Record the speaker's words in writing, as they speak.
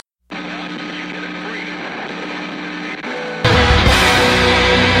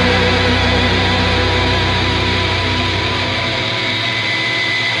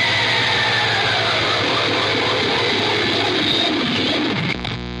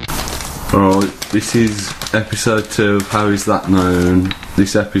Alright, this is episode 2 of How Is That Known.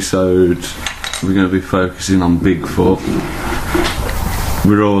 This episode we're going to be focusing on Bigfoot.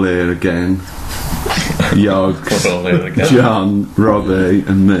 We're all here again. Yogs, John, Robbie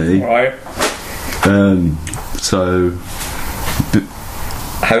and me. Right.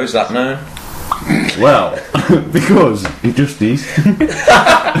 How is that known? Well, because it just is.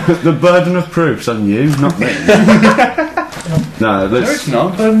 The burden of proof's on you, not me. No, it's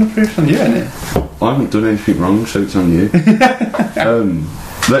not. Burden of proof's on you, isn't it? I haven't done anything wrong, so it's on you.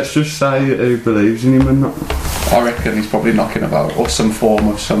 Let's just say who believes in him and not. I reckon he's probably knocking about, or some form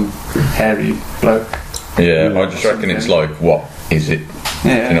of some hairy bloke. Yeah, I just reckon it's like, what is it?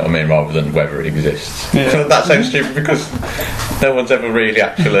 Yeah. You know what I mean? Rather than whether it exists. Yeah. That sounds stupid because no one's ever really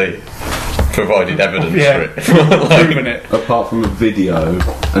actually provided evidence for it. Proving it. Apart from a video,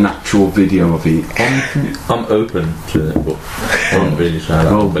 an actual video of it. I'm open to it, but I don't really say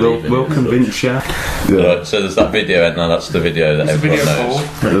that. We'll convince you. Right, so there's that video, and now that's the video that everyone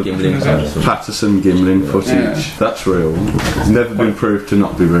knows. Patterson Gimlin footage. Yeah. That's real. It's never been proved to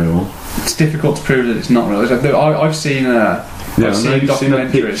not be real. It's difficult to prove that it's not real. I've seen I've seen a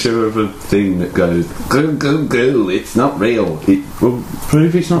picture of a thing that goes go, it's not real. Well,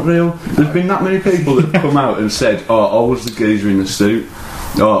 prove it's not real. There's been that many people that have come out and said, oh, I was the geezer in the suit,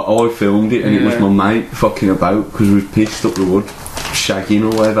 oh, I filmed it and it was my mate fucking about because we was pissed up the wood shagging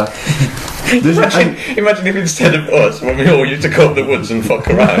or whatever. Imagine if instead of us, when we all used to go up the woods and fuck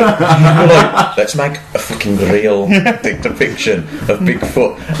around, we're like, let's make a fucking real depiction of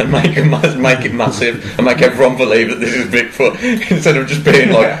Bigfoot and make it massive and make everyone believe that this is Bigfoot instead of just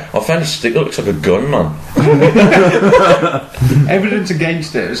being like, I found a stick that looks like a gun, man. Evidence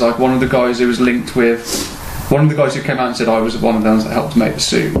against it is like one of the guys who was linked with. One of the guys who came out and said I was one of the ones that helped make the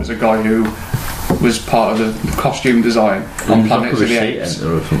suit was a guy who was part of the costume design on Planet of the Apes.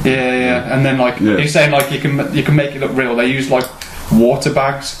 Yeah. And then he's saying like you can make it look real. They use like water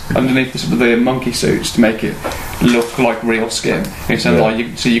bags underneath the monkey suits to make it look like real skin. He said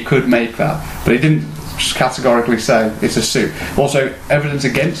so you could make that, but he didn't just categorically say it's a suit. Also, evidence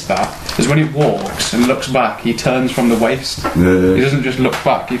against that is when it walks and looks back, he turns from the waist. He doesn't just look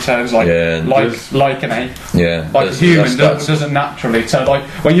back; he turns like an ape. Yeah, like a human doesn't naturally turn. Like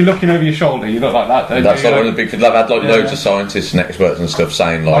when you're looking over your shoulder, you look like that. Don't that's you? like one of the big things. I've had loads of scientists and experts and stuff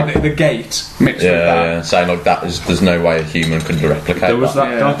saying like the gait mixed with that. Yeah, saying like there's no way a human could replicate that. There was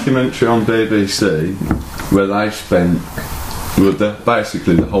that documentary on BBC where they spent. Well,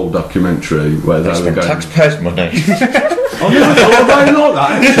 basically the whole documentary where they were going taxpayers' money. I like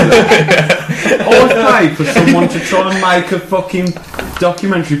that actually. I paid for someone to try and make a fucking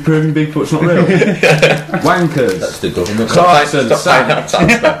documentary proving Bigfoot's not real. Wankers. That's the government. Clarkson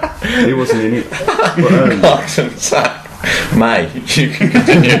Sack. He wasn't in it. Clarkson Sack. May, you can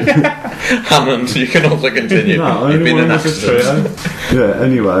continue. Hammond, you can also continue. No, you've been an accident. Yeah,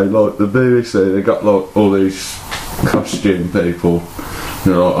 anyway, like the BBC, they got like all these costume people.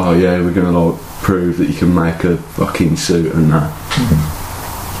 They're like, oh yeah, we're gonna like prove that you can make a fucking suit and that.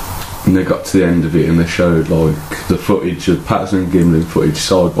 And they got to the end of it and they showed like the footage of Patterson and Gimlin footage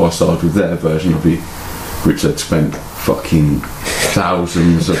side by side with their version of it, which they'd spent fucking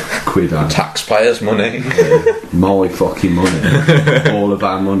thousands of quid on. Taxpayers' money. My fucking money. All of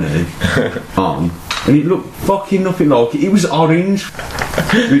our money on. And it looked fucking nothing like it. It was orange,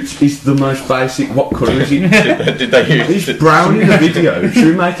 which is the most basic. What colour is it? Did they use it's brown in the video. Should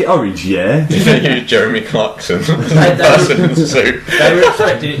we make it orange? Yeah. Did they use Jeremy Clarkson as the person in the suit? They were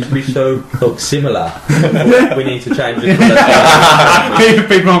expecting it to be so similar. We need to change the colour.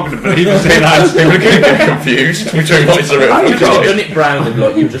 People aren't going to believe us. People are going to get confused between what is the real. You've done it brown and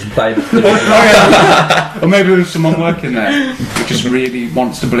like you just played. Or maybe there's someone working there who just really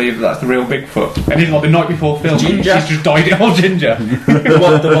wants to believe that that's the real Bigfoot. And he's like the night before filming, she's just dyed it all ginger.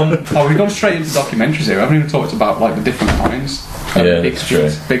 What the one? Oh, we've gone straight into documentaries here. We haven't even talked about like the different kinds.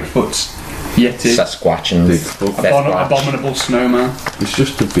 Bigfoots, Yetis, Sasquatchans, Abominable Snowman. It's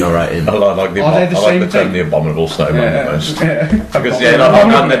just a bit. Alright, I like the term the Abominable Snowman the most. Because they're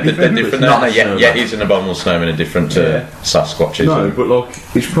different. Yetis and Abominable Snowman are different to Sasquatches. No, but like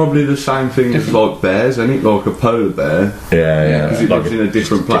it's probably the same thing as like bears, isn't it? Like a polar bear. Yeah. Because it lives in a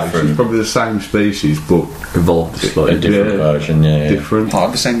different place. It's probably the same species, but evolved slightly. A different version. Yeah. Different. Part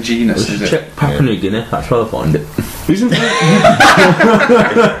of the same genus. Is it? Check Papua New Guinea. That's where I find it. Isn't it?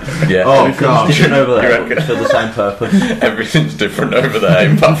 Yeah. Oh god. Different over there. It's for the same purpose. Everything's different over there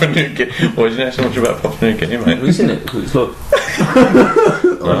in Papua New Guinea. Why isn't there so much about Papua New Guinea, mate? Isn't it? It's like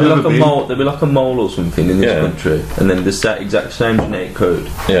There'll be like a mole or something in this country, and then the exact same genetic code,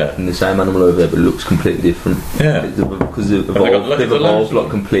 and the same animal over there, but it looks completely different. Yeah, because they've evolved like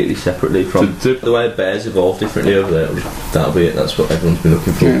completely separately from the way bears evolve differently over there. That'll be it. That's what everyone's been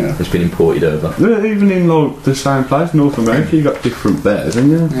looking for. Yeah. It's been imported over. Yeah, even in like the same place, North America, you got different bears,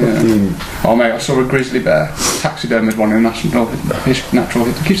 and Oh mate, I saw a grizzly bear taxidermed one in the Natural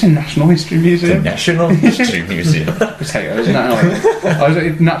History Museum. National History Museum. Potatoes, isn't that right? I was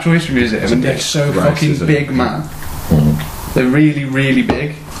at the Natural History Museum, and they're so fucking big, man. They're really, really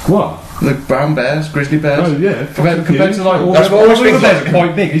big. What? The brown bears, grizzly bears. Oh yeah. Compared to like all That's the what I always other think. bears are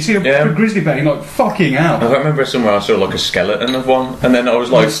quite big. You see a grizzly bear, you're like, fucking hell. I remember somewhere I saw like a skeleton of one, and then I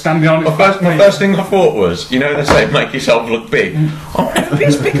was like, standing on its my first thing I thought was, you know, they say make yourself look big. I'm never been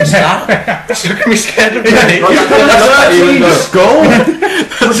as big as that. That's going to be scared of me. Even the skull.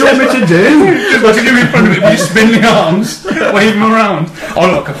 What do you want me to do? Just look at you in front of it with your spindly arms, wave them around.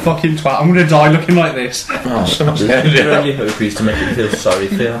 I look like a fucking twat. I'm going to die looking like this. Oh, so much Your only hope is to make it feel sorry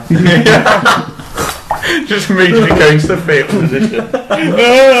for you. Just immediately going to the fetal position.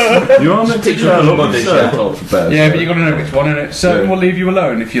 You are meant to try Yeah, but you got to know which one, innit? Certain will leave you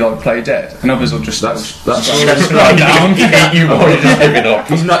alone if you like play dead, and others will just That's lie down. Eat you while you're just giving up.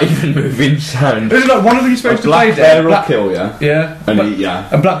 He's not even moving sound. Isn't like one of them supposed to play black dead? bear will kill you Yeah, and eat ya.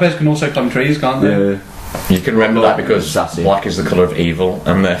 and black bears can also climb trees, can't they? Yeah. You can remember that because Sassy. black is the colour of evil,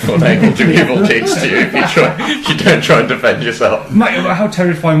 and therefore they will do evil deeds to you if you don't try and defend yourself. Mate, how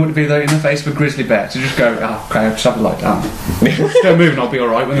terrifying would it be though in the face of a grizzly bear to just go, oh, okay, I'll just have a lie down. Just don't move and I'll be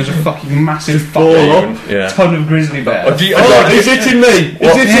alright when there's a fucking massive ton of grizzly bears. He's hitting me!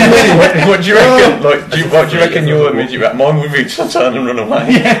 He's hitting me! What do you reckon? What do you reckon your immediate reaction? Mine would be to turn and run away.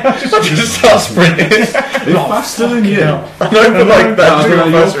 Yeah, just start sprinting. He's faster than you. No, but like that's your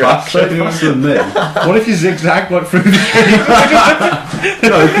You're first reaction. faster than me. what if you zigzag like through the trees?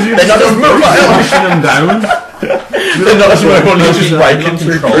 No, because you're They're not as move like pushing them down. They're not as well you're just breaking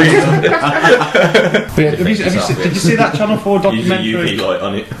through trees. But yeah, did you see that Channel 4 Use a documentary? UV light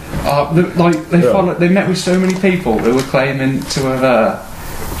on it. They met with so many people who were claiming to have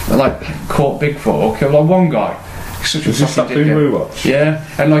caught Bigfoot or killed like one guy. Such a Is this that fucking thing dickhead. we watched? Yeah,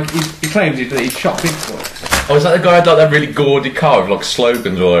 and like he claims that he shot Bigfoot. Oh, is that the guy who had like that really gaudy car with like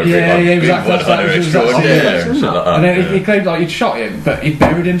slogans all over it? Yeah, Like, yeah, big exactly, word, I know, that's extraordinary, it. and shit like that. And then he claimed like he'd shot him, but he'd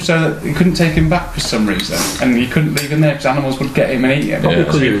buried him so that he couldn't take him back for some reason, and he couldn't leave him there because animals would get him and eat him. Yeah.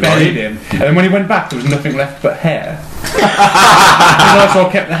 So he buried him, and then when he went back, there was nothing left but hair. So I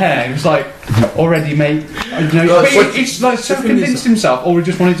kept the hair. He was like, already made. He's like so convinced himself, or he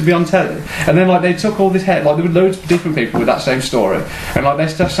just wanted to be on telly. And then like they took all this hair, like there were loads of different people with that same story, and like they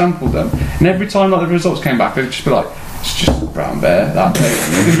just sampled them, and every time like the results came back, they'd just be like, it's just a brown bear. That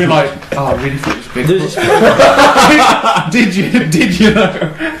thing. They'd be like, oh, I really thought it was big. Did you know?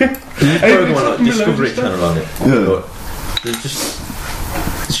 There's a program on like Discovery Channel on it. Yeah. There's just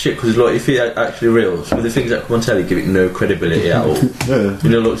shit because like if it's actually real, some of the things that come on telly give it no credibility at all. Yeah. You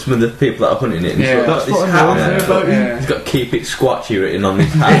know, like some of the people that are hunting it. And Yeah, that's what this I know hat. about him. He's got "Keep it squatchy" written on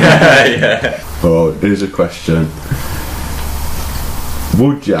his hat. Yeah. Oh, here's a question.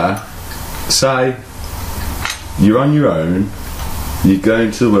 Would ya say you're on your own, you go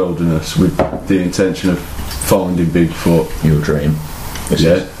into the wilderness with the intention of finding Bigfoot? Your dream.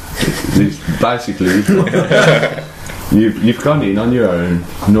 Yeah. Basically, you've gone in on your own,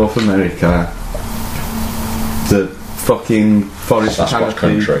 North America. The fucking forest Sasquatch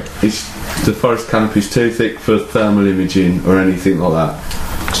canopy. country. The forest canopy's too thick for thermal imaging or anything like that.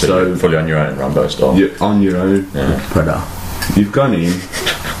 So you're fully on your own, Rambo style. You're on your own. Yeah. Predator. You've gone in.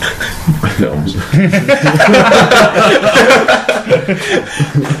 Films.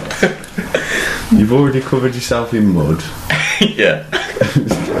 You've already covered yourself in mud. Yeah.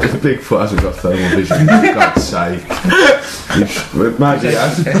 Bigfoot hasn't got thermal vision, for God's sake. Maybe he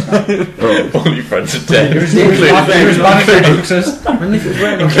has. Oh. All your friends are dead. He was banning boxers. And if it was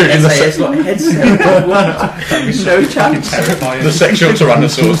wearing Including the SAS like headset, that'd be no chance. Terrifying. The sexual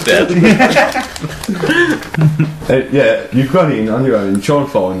tyrannosaur's dead. Yeah, you've gone in on your own, try and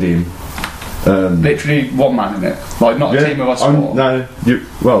find him. Literally one man in it, like not a team of us four. No,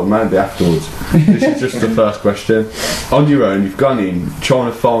 well, maybe afterwards. This is just the first question. On your own, you've gone in,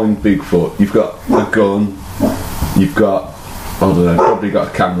 trying to find Bigfoot. You've got a gun. You've got, I don't know, probably got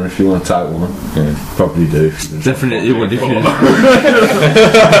a camera if you want to take one. Yeah. Probably do. Definitely, it would.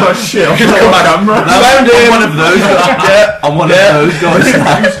 Oh shit! I've got a camera. I'm one of those. I'm one of those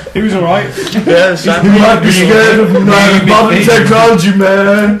guys. He was alright. Yeah, You might be scared of modern technology,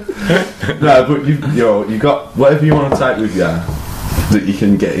 man. No, but you got whatever you want to take with you that you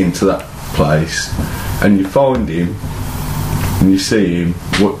can get into that place, and you find him. and you see him,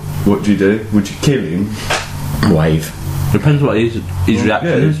 what do you do? Would you kill him? Wave. Depends what his reaction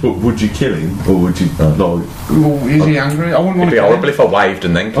is. But would you kill him, or would you like? Well, is he angry? I wouldn't want It'd be to. horrible if I waved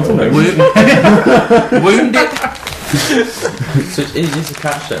and then. Wound it. So it is a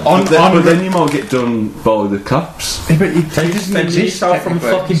catch then. But then you might get done by the cops. Yeah, but he Take doesn't defend exist yourself from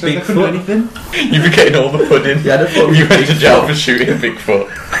technically, fucking so they couldn't do Bigfoot. anything. You'd be getting all the pudding. Yeah, You went to jail for shooting a Bigfoot.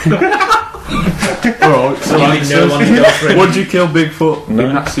 Alright, so like, no one's girlfriend. would you kill Bigfoot in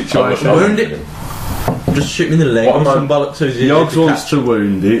that situation? I Wound it. Just shoot me in the leg What or am I- some bollocks. So Yogs wants to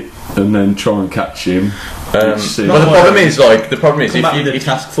wound it and then try and catch him. Well, See. the problem is, come back with the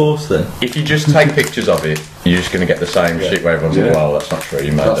task force then. if you just take pictures of it, you're just going to get the same shit where everyone's like, well, that's not true,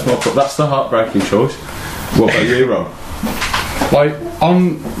 you made that. That's the heartbreaking choice. What about you, Rob? Like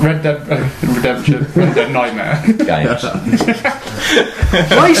on Red Dead Redemption, Red Dead Nightmare. Games.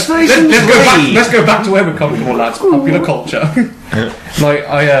 Let's go back to where we're comfortable, lads. Popular culture. Like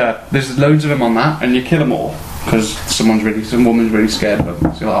there's loads of them on that, and you kill them all because some woman's really scared of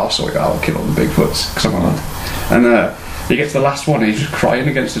them. So you're like, I'll sort it out. I'll kill all the Bigfoots because I'm a lad. And he gets to the last one, and he's just crying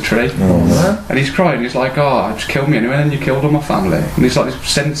against a tree. And he's crying. He's like, "Oh, just kill me anyway." And then you killed all my family. And he's like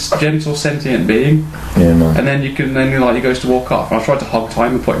this gentle, sentient being. Yeah, man. And then he goes to walk off. And I tried to hog tie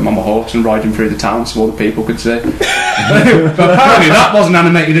him and put him on my horse and ride him through the town so all the people could see. But apparently that wasn't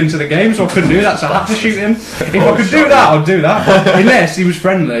animated into the game, so I couldn't do that. So I had to shoot him. If I could do that, I'd do that. Unless he was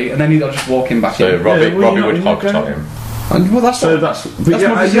friendly, and then I'd just walk him back So in. Robbie would hog tie him. And, well, that's So what, that's. But That's my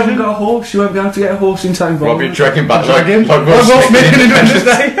you decision. haven't got a horse. You won't be able to get a horse in time. Robbie would drag him back drag him. like Will Will Smith Smith in in Independence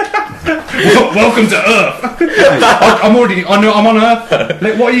Day. Welcome to Earth. I'm on Earth.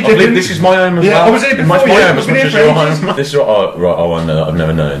 Like, what are you doing? This is my home as Yeah, well. I was here before It's you. my home I've as been much here as for your ages. home. This is what I want to know, I've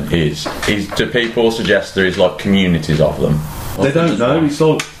never known is do people suggest there is like communities of them? They don't know. It's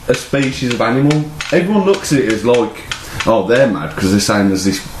like a species of animal. Everyone looks at it as like, oh, they're mad because they're saying there's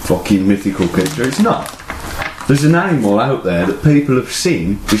this fucking mythical creature. It's not. There's an animal out there that people have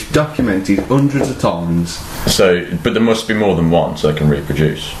seen, it's documented hundreds of times. So, but there must be more than one so they can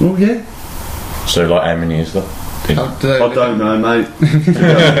reproduce. Oh yeah. So, like, how many is there? I don't know, mate.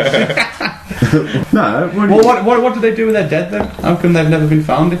 No. Well, what do they do with their dead then? How come they've never been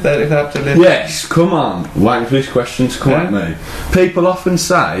found if they have to live? Yes, come on. Waiting for this question to come at me. People often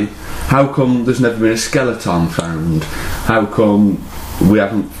say, how come there's never been a skeleton found? How come we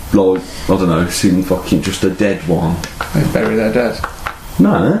haven't, like, I don't know, seen fucking just a dead one? They bury their dead.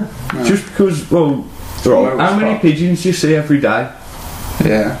 No. Just because, well, right, how many pigeons do you see every day?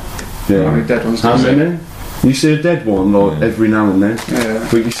 Yeah. Yeah. How many dead ones? How do you see? many? You see a dead one like every now and then. Yeah.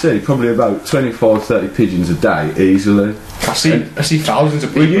 But you see probably about 25-30 pigeons a day easily. I see thousands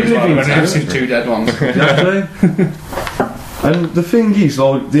of Well, people. you live in I've never town. seen 2 dead ones. Exactly. And the thing is,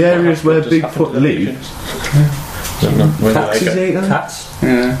 like, the areas where Bigfoot live, cats is eaten. Cats.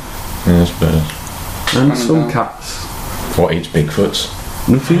 Yeah. Yeah, I suppose. And I don't some know. cats. What eats Bigfoots?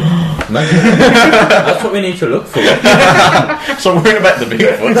 Nothing. That's what we need to look for. So I'm worrying about the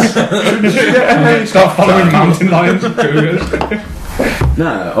Bigfoots. Start following mountain lions and cougars.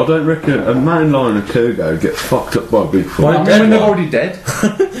 No, I don't reckon a mountain lion and a cougar would get fucked up by a Bigfoot. Why? I mean, Dead when they're one. already dead.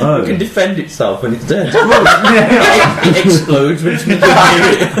 Oh. It can defend itself when it's dead. It explodes when it's near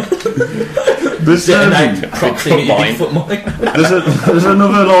it. There's, Detonate, crossing mine. Bigfoot mine. there's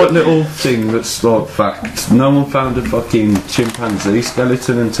another like little thing that's like fact. No one found a fucking chimpanzee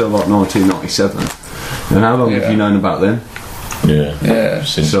skeleton until like 1997. And how long have you known about them? Yeah.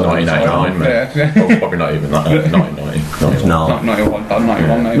 Since So- 1989, man. Yeah. Oh, probably not even that. 1990. No. Not 91, about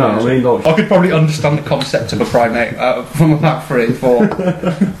 91 maybe. No, I mean like I could probably understand the concept of a primate from about 3, 4.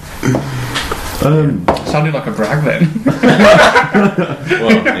 Sounded like a brag then.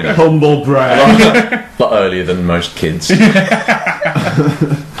 Well, you know, humble brag. a lot earlier than most kids. Most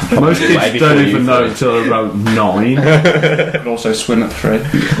Way kids before don't you even know first. until around 9. Could also swim at 3.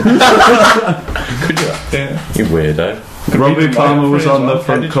 Could you? Yeah. You weirdo. Robbie even Palmer write was it on as the well.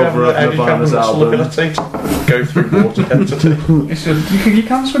 front cover of Nirvana's album. To go through water density. You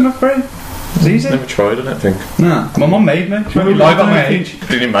can't swim at 3. It's easy. Never tried, I don't think. Nah, my mum made me. She made me lie about my age.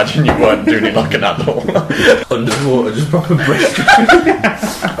 Didn't imagine you weren't doing it like an adult. Underwater, just proper breast.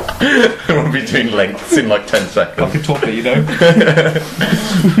 We'll be doing lengths in like 10 seconds. Like a torpedo.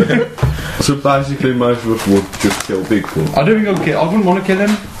 So basically most of us would just kill Bigfoot. I don't think I'd kill. I wouldn't want to kill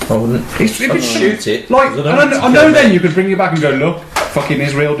him. I wouldn't. If I'd it's shoot it. Like, because I don't want to know kill then it. you could bring it back and go, look, fucking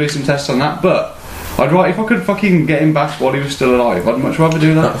Israel, do some tests on that, but I'd rather, if I could fucking get him back while he was still alive, I'd much rather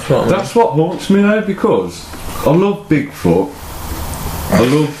do that. That's what I mean. That's what haunts me though, because I love Bigfoot. I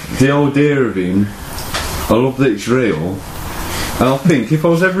love the idea of him. I love that it's real. And I think if I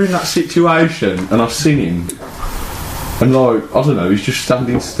was ever in that situation and I've seen him, And like, I don't know, he's just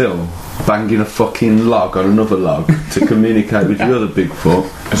standing still, banging a fucking log on another log to communicate with the other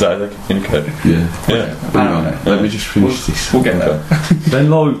Bigfoot. Is that how they communicate? Yeah. Yeah. Let me just finish this. We'll get there.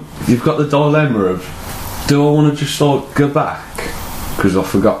 Then like, you've got the dilemma of, do I want to just like go back because I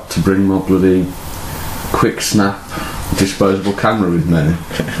forgot to bring my bloody quick snap disposable camera with me,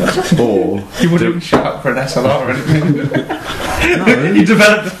 or you wouldn't even shout for an SLR or anything. no, You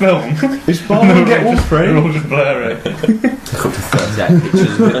developed the film. it's fine, we'll get one free. They're all just blurry.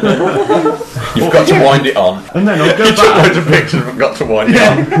 You've got to wind it on. And then I'll go You took back. loads of pictures but got to wind it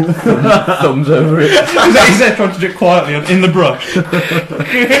on. Thumbs over it. He's there trying to do it quietly in the brush. Would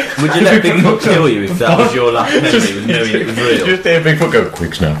you let Bigfoot kill you if that was your last memory with knowing it was real? Just hear Bigfoot go,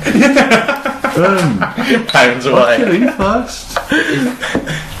 quick now. Pounds I'll away. kill you first.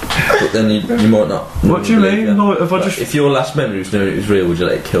 But then you might not. What do you mean? Like, if I just If your last memory was knowing it was real, would you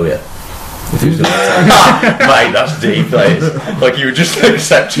let it kill you? If it was gonna Mate, that's deep, that is. Like, you would just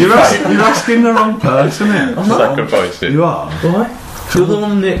accept your you're fate. asking the wrong person, here. Sacrifice it. You are. Why? You're the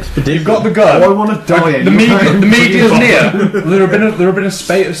one on the expedition. You've got the I gun. want to die. The media's near. There have been a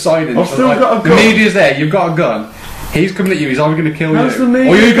spate of sightings. I've still got a The gun. media's there. You've got a gun. He's coming at you. He's either going to kill How's the you, media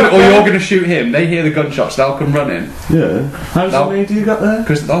or you're got going there? to shoot him. They hear the gunshots. They'll come running. Yeah. How's No. the media you got there?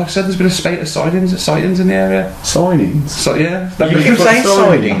 Because, like I said, there's been a spate of sightings in the area. Signings. So yeah, You can say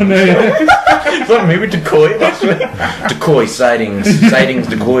sightings. No, yeah. Is that me with decoy? That's decoy, sightings,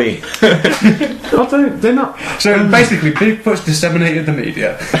 decoy. I don't. They're not. So basically, Bigfoot's disseminated the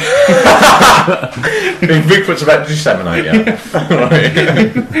media. Bigfoot's about to disseminate, yeah.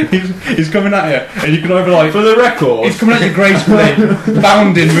 Right. He's coming at you, and you can either like. For the record, He's coming at you gracefully,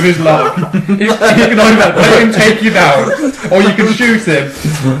 bounding with his log. You can either let him take you down, or you can shoot him.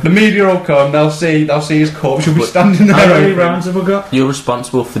 The media will come. They'll see his corpse. You'll be standing there. how many open. rounds have I got? You're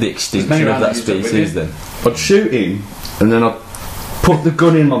responsible for the extinction many of that rounds you've done with species. it. Then I'd shoot him, and then I'd put the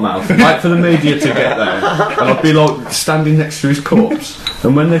gun in my mouth, wait for the media to get there, and I'd be like standing next to his corpse.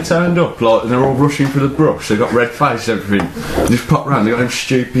 And when they turned up, like, and they're all rushing through the brush, they got red faces, everything. They just pop round, they got them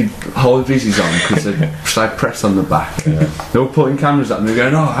stupid high vises on because they say press on the back. They were putting cameras at them, they're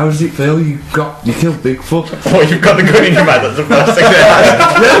going, "Oh, how does it feel? You killed Bigfoot." Oh, you've got the gun in your mouth, that's the first thing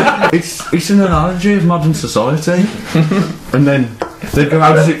there. It's an analogy of modern society. And then they'd go,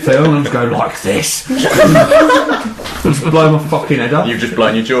 "How does it feel?" And I'd go, "Like this." Just blow my fucking head off. You've just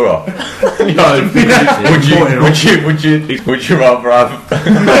blown your jaw off. No, Would you rather have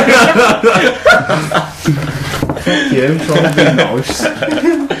you trying to be nice.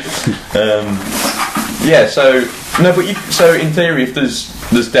 yeah, so in theory if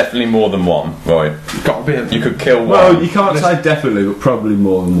there's definitely more than one, right? Got a bit. You could kill one. Well, you can't say definitely, but probably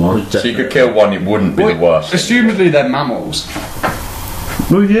more than one. so you could kill one, it wouldn't be the worst. Assumedly, they're mammals,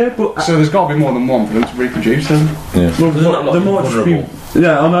 Well, yeah, but so there's got to be more than one for them to reproduce them. Yeah. well, They're not, like, there might just be. vulnerable.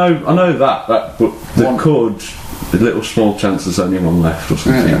 Yeah, I know that, but there One. could. A little small chance there's only one left or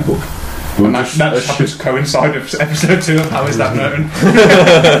something. Yeah. But we'll And that just, just happens to coincide with episode 2 of How Is That Known?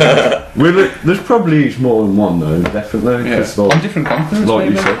 there's probably more than one though, definitely. Yeah. 'cause like- On different continents, like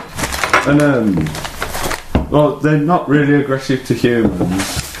you maybe. said. And well, they're not really aggressive to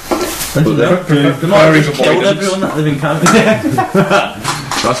humans. But they do. Preferring Killed avoidance. everyone that they've encountered.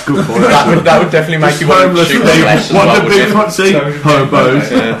 That's good for that would definitely make you want to shoot them less as What well, the wouldn't big it? not see? Hobos.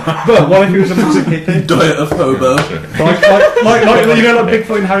 But what if he was a massive hippie? Diet of hobo. like you know, like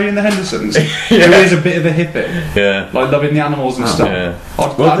Bigfoot and Harry and the Hendersons. Who is a bit of a hippie, Yeah. like loving the animals and stuff. Yeah.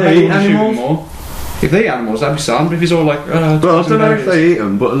 I'd Well, they maybe eat wanna shoot animals? them more. If they eat animals, that'd be sound. But if he's all like, Well, I don't know if they eat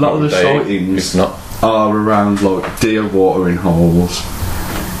them, but a lot of the It's sightings not. are around like deer watering holes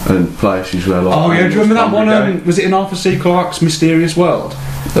and places where like. Oh yeah, do you remember that one? congregate. Was it in Arthur C. Clarke's Mysterious World?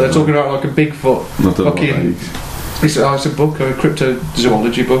 They're talking about like a Bigfoot. I don't know what Fucking. that It's a book, a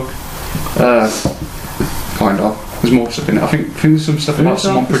cryptozoology book. Kind of. There's more stuff in it. I think there's some stuff about Who's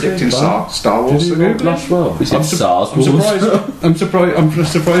someone Arthur C. predicting Clarke? Star is. Wars. Did So you read Google it. Lost World? Is it SARS? I'm surprised. I'm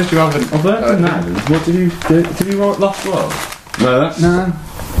surprised you haven't. I've heard the name. What did you do? Did you write Lost World? No, that's Nah.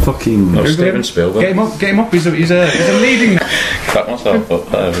 fucking. No, Google Steven him. Spielberg. Get him up. Get him up. He's a leading. Crack myself up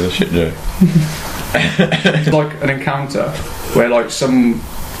there with a shit joke. It's like an encounter where like some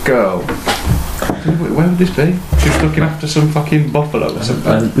girl. Where would this be? She was looking after some fucking buffalo or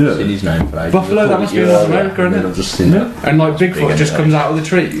something. I've Yeah. seen his name for ages. Buffalo, that must be in North America, isn't it? I've just seen that. And like Bigfoot just anyway. comes out of the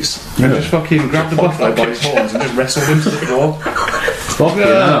trees and just fucking grabbed the buffalo by his horns and just wrestled him to the floor. Fucking A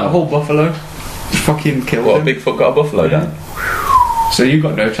hell. whole buffalo. Just fucking killed What, him. Bigfoot got a buffalo down? So you've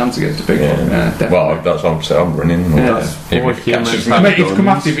got no chance against a big one. Well, that's what I'm saying. I'm running. Mate, he'd come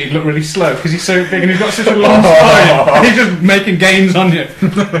after you, but he'd look really slow because he's so big and he's got such a long spine. And he's just making gains on you.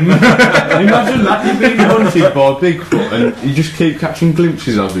 Imagine that, you're being hunted by Bigfoot and you just keep catching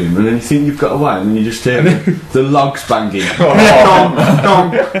glimpses of him and then you think you've got away and then you just hear the logs banging. Donk,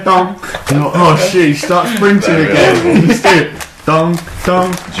 donk, donk. Oh shit, he starts sprinting again. Donk,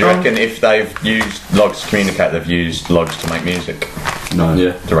 donk. Do you reckon if they've used logs to communicate, they've used logs to make music? No.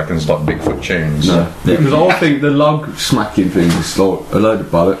 Yeah. Do you reckon it's like Bigfoot tunes? No. Because I think the log smacking thing is like a load of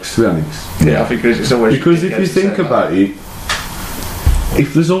bollocks, to be honest. Yeah, I think it's always... Because if you think about it,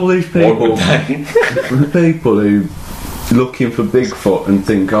 if there's all these people who looking for Bigfoot and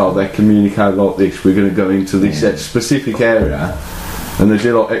think, oh, they communicate like this, we're going to go into this specific area, and they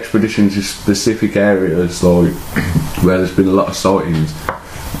do like expeditions to specific areas like where there's been a lot of sightings.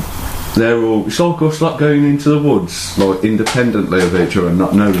 They're all, it's like us like going into the woods like independently of each other and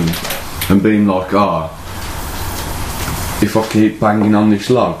not knowing and being like, if I keep banging on this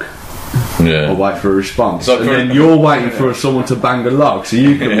log, I'll wait for a response. And then you're waiting for someone to bang a log so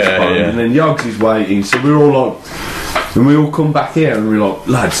you can respond, and then Yogs is waiting, so we're all like, and we all come back here and we're like,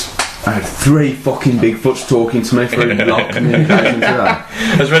 lads, I had 3 fucking Bigfoots talking to me for a log communication today.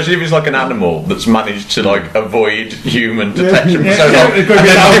 Especially if it's like an animal that's managed to like avoid human detection for so long, and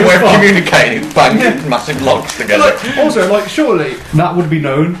then we're communicating, banging massive logs together. Also, surely that would be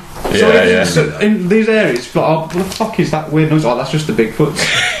known. So in these areas, but what the fuck is that weird noise? Oh, that's just the Bigfoots.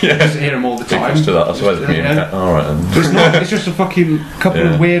 Just hear them all the time. To that, that's why they communicate. Alright then. It's just a fucking couple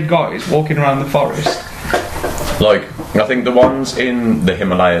of weird guys walking around the forest. Like, I think the ones in the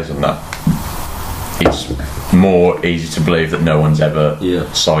Himalayas and that, it's more easy to believe that no one's ever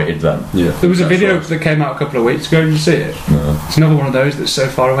sighted them. There was a video that came out a couple of weeks ago. Did you see it? No. It's another one of those that's so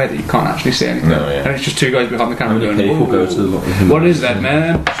far away that you can't actually see anything. And it's just 2 guys behind the camera going, people go to the what is that,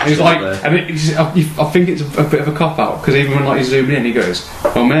 man? And he's like, and I think it's a bit of a cop out because even when he's zooming in, he goes,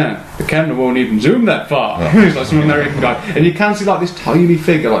 oh man, the camera won't even zoom that far. He's like some American guy, and you can see like this tiny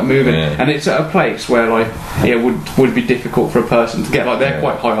figure like moving, and it's at a place where like it would be difficult for a person to get. Like they're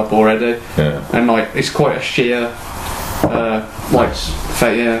quite high up already, and like it's quite a sheer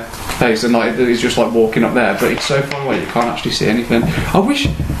face, and like he's just like walking up there, but it's so far away you can't actually see anything. I wish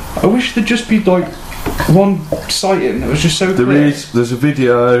there'd just be like one sighting that was just so clear. There's a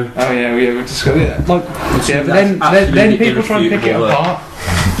video. Oh yeah, we discussed it. But then people try and pick it apart.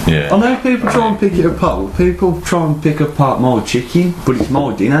 I know people try and pick it apart, but people try and pick apart my chicken, but it's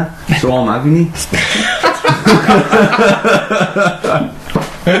my dinner, so I'm having it.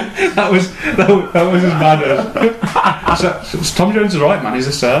 that was as bad as. So Tom Jones is right, man. He's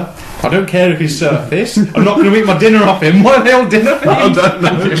a sir. I don't care if he's Sir Fist. I'm not going to eat my dinner off him. Why are they all dinner for him? I don't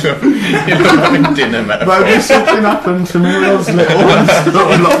know. You're not having dinner, man. Maybe something happened to me when I was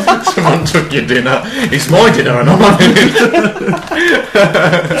little. Someone took your dinner. It's my dinner and I'm having it.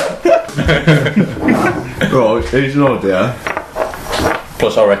 Right, here's an idea.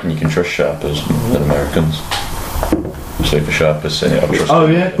 Plus, I reckon you can trust Sherpas than Americans. Super Sherpas say I trust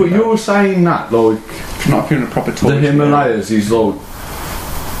them. Yeah, but you're saying that like not feeling a proper tour. The Himalayas is like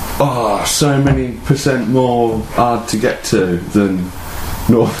so many % more hard to get to than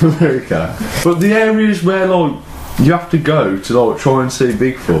North America. But the areas where like you have to go to like try and see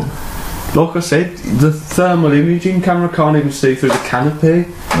Bigfoot, like I said, the thermal imaging camera can't even see through the canopy.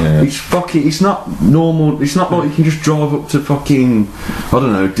 It's not normal. It's not like you can just drive up to fucking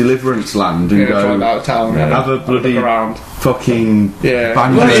Deliverance Land and go drive out of town, have a bloody fucking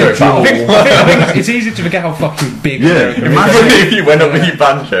banjo. I think it's easy to forget how fucking big America is. Imagine if you went up with your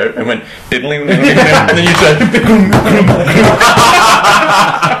banjo and went diddling, and then you said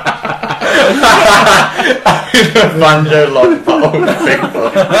banjo like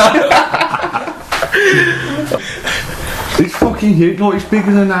Bigfoot. It's fucking huge. Like, it's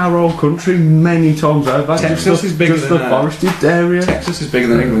bigger than our old country many times over. Texas is bigger than the forested area. Texas is bigger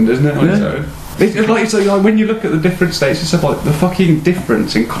than England, isn't it? It's like when you look at the different states, it's like the fucking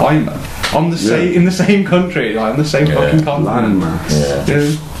difference in climate on the in the same country, like on the same fucking continent.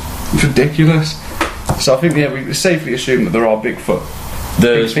 It's ridiculous. So I think we safely assume that there are Bigfoot.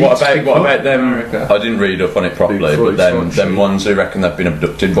 What about them? America. I didn't read up on it properly, but them ones who reckon they've been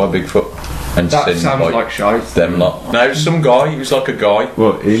abducted by Bigfoot. and that seen sounds like shite. Them lot. No, it was some guy. He was like a guy.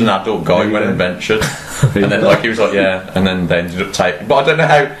 What? He was an adult guy. Went and ventured, and then like he was like yeah, and then they ended up taking. But I don't know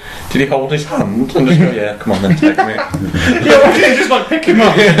how. Did he hold his hand and just go yeah, come on then, take me? Yeah, why didn't he just like pick him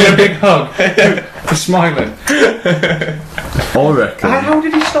up and a big hug? He's smiling. I reckon. How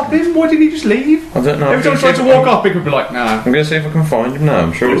did he stop him? Why didn't he just leave? I don't know. Every time he tried to walk off, he could be like, nah. I'm gonna see if I can find him now.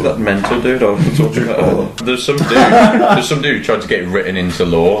 I'm sure it was that mental dude I was talking about earlier. There's some dude who tried to get it written into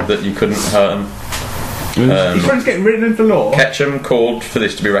law that you couldn't hurt him. He's trying to get written into law. Ketchum called for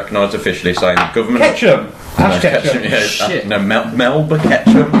this to be recognised officially, saying the government. Ketchum. Ketchum, yeah, Shit. Melba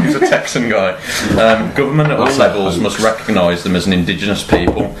Ketchum, who's a Texan guy. Government at all levels must recognise them as an indigenous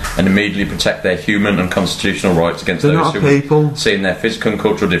people and immediately protect their human and constitutional rights against those who, seeing their physical and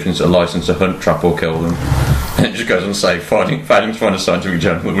cultural difference, are licensed to hunt, trap, or kill them. And it just goes on to say, failing to find a scientific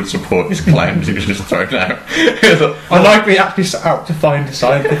journal that would support his claims, he was just thrown out. I like we actually set out to find a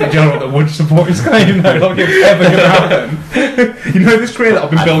scientific journal that would support his claim, though, like it's ever going to happen. You know this career that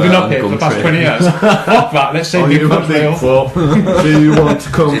I've been building up here for the past 20 years? Fuck that, let's see if it becomes real. Do you want to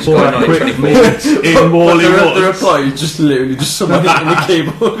come for a quick meet in Morley Woods? The reply is just literally just someone hitting the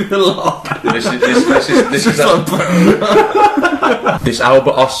keyboard with a lock. This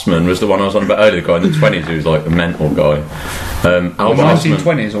Albert Ostman was the one I was on about earlier, the guy in the 20s who was like a mental guy. Albert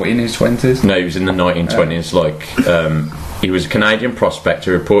 1920s or in his 20s? No, he was in the 1920s. He was a Canadian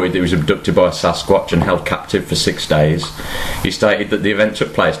prospector who reported that he was abducted by a Sasquatch and held captive for 6 days. He stated that the event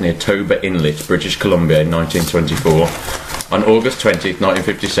took place near Toba Inlet, British Columbia in 1924. On August 20th,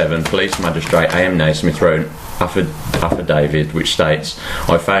 1957, police magistrate A.M. Naismith wrote affidavit which states,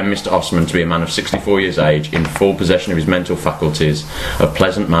 I found Mr. Ostman to be a man of 64 years age, in full possession of his mental faculties, of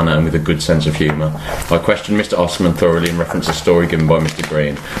pleasant manner and with a good sense of humour. I questioned Mr. Ostman thoroughly in reference to the story given by Mr.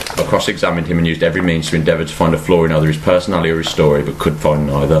 Green. I cross-examined him and used every means to endeavour to find a flaw in either his personality or his story, but could find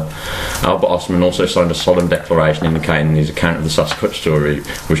neither. Albert Ostman also signed a solemn declaration indicating his account of the Sasquatch story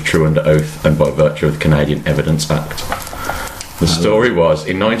was true under oath and by virtue of the Canadian Evidence Act. The story was,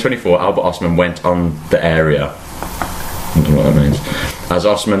 in 1924, Albert Ostman went on the area. I don't know what that means. As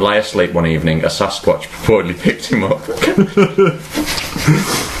Ostman lay asleep one evening, a Sasquatch purportedly picked him up.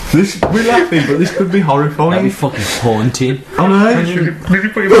 We're laughing, but this could be horrifying. That'd be fucking haunting. I know. Maybe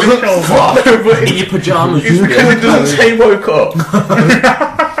put him on his shoulder. In your pyjamas. It's because it doesn't say he woke up.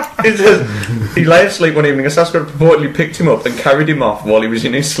 It says he lay asleep one evening. A Sasquatch purportedly picked him up and carried him off while he was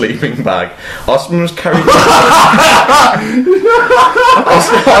in his sleeping bag. Ostman was carried.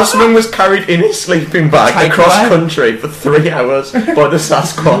 Ostman was carried in his sleeping bag across country for 3 hours by the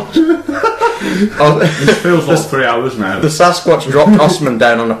Sasquatch. It feels like 3 hours now. The Sasquatch dropped Ostman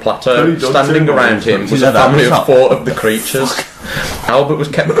down on a plateau. Standing around him was a family of 4 of the creatures. Albert was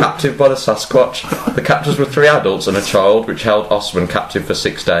kept captive by the Sasquatch. The captors were 3 adults and a child, which held Ostman captive for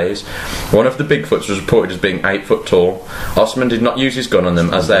 6 days. One of the Bigfoots was reported as being 8 foot tall. Ostman did not use his gun on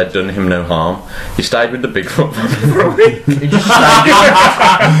them as they had done him no harm. He stayed with the Bigfoot for a week. He just stayed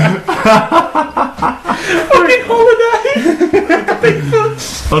fucking holiday with the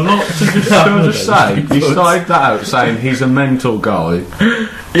Bigfoots. I'd like to just say, he started that out saying he's a mental guy.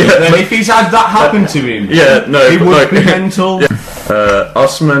 Yeah, then if he's had that happen to him, he would be mental. Yeah.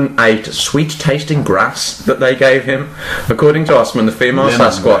 Ostman ate sweet-tasting grass that they gave him. According to Ostman, the female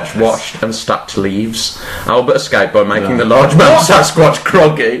Sasquatch washed and stacked leaves. Albert escaped by making the large male Sasquatch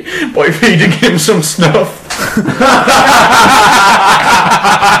groggy by feeding him some snuff.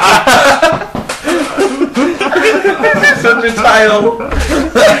 Such a tale.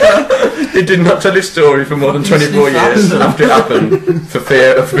 He did not tell his story for more than 24 years after it happened, for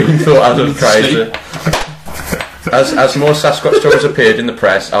fear of being thought as crazy. As more Sasquatch stories appeared in the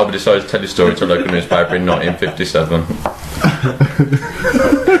press, Albert decided to tell his story to a local newspaper in 1957.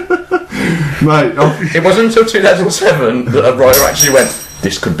 Mate, it wasn't until 2007 that a writer actually went,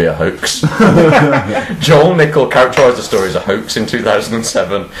 this could be a hoax. Joel Nichol characterised the story as a hoax in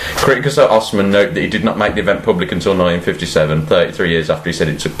 2007. Critics of Ostman note that he did not make the event public until 1957, 33 years after he said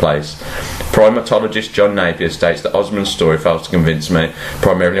it took place. Primatologist John Napier states that Ostman's story fails to convince me,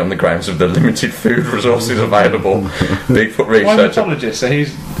 primarily on the grounds of the limited food resources available. Bigfoot researcher... Primatologist, so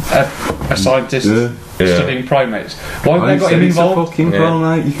he's a scientist studying primates. Why have they got him involved? Why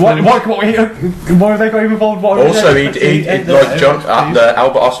have they got him involved? Also,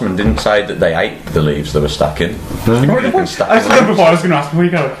 Albert Ostman didn't say that they ate the leaves they were stacking. I was going to ask before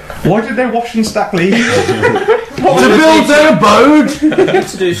you go, why did they wash and stack leaves? To build their abode! You had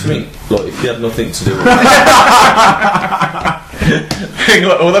to do something, like, if you had nothing to do with it.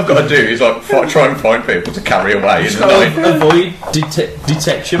 All they've got to do is try and find people to carry away in the night. Avoid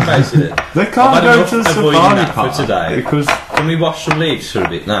detection, basically. They can't go to the safari park for today. Because can we wash some leaves for a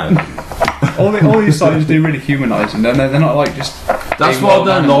bit now? all these sightings do really humanise them. They're not like just. That's what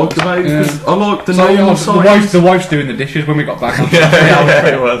I don't like about it, because I like the normal sightings. The wife's doing the dishes when we got back.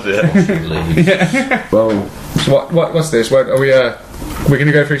 It was, yeah. Well, so what's this? What are we? We're going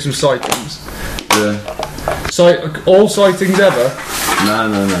to go through some sightings. Yeah. All sightings ever? No.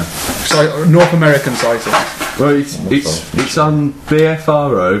 North American sightings. Well, it's on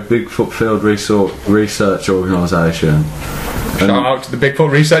BFRO, Bigfoot Field Research Organisation. Shout out to the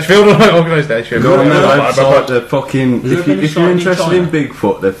Bigfoot Research Field Organisation. Go on their website, they're fucking. If you're interested in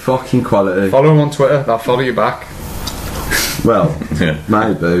Bigfoot, they're fucking quality. Follow them on Twitter, they'll follow you back. Well,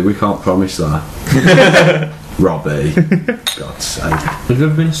 maybe, we can't promise that. Robbie, God's sake. Have you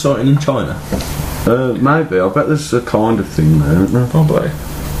ever been sighting in China? Maybe, I bet there's a kind of thing there, isn't there? Probably.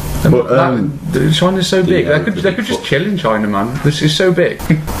 But China's so big, they could just chill in China, man. This is so big.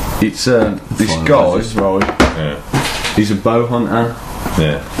 It's this guy, right? He's a bow hunter.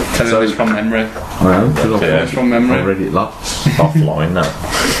 Yeah. Telling this from memory. I am, because from memory. I've read it lots. Offline now.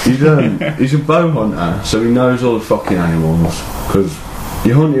 He's a bow hunter, so he knows all the fucking animals. Because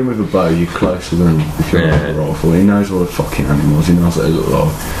you're hunting with a bow, you're closer than if you're with a rifle. He knows all the fucking animals, he knows what they look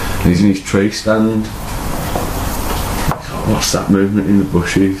like. And he's in his tree stand. What's that movement in the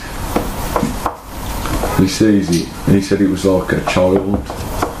bushes? He sees it, and he said it was like a child.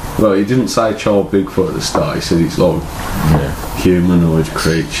 Well, he didn't say child Bigfoot at the start, he said it's like humanoid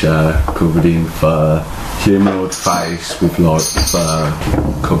creature covered in fur, humanoid face with like fur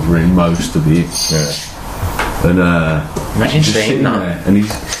covering most of it. Yeah. And imagine just sitting there, and he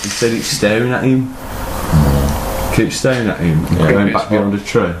said it's staring at him. Keeps staring at him, going back behind a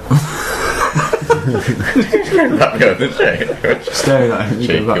tree. Staring at him.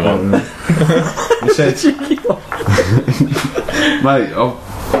 Cheeky one. He said, mate,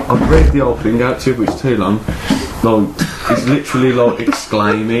 I've read the whole thing out to you, but it's too long. Like, he's literally like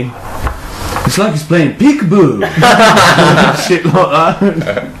exclaiming. It's like he's playing peekaboo. Shit like that.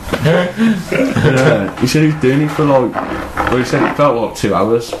 He said he was doing it for like, well, he said it felt like 2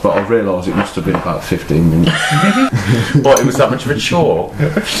 hours, but I realised it must have been about 15 minutes. What, it was that much of a chore? No,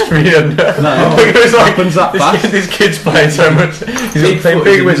 it was like, happens that fast. This kid's playing so much. He's playing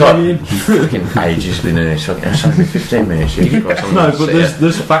big, was like, fucking ages been in this fucking, it's only 15 minutes. No, but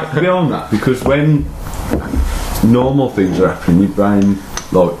there's fact behind that, because when normal things are happening, your brain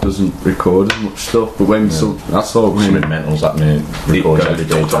like doesn't record as much stuff, but when that's like when something mental's happening, records every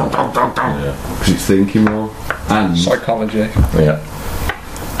day, because it's thinking more. And psychology. Yeah.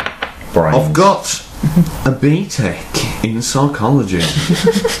 Brains. I've got a BTEC in psychology.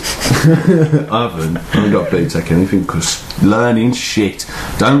 I haven't got BTEC anything, because learning shit.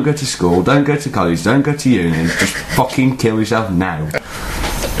 Don't go to school, don't go to college, don't go to uni, just fucking kill yourself now.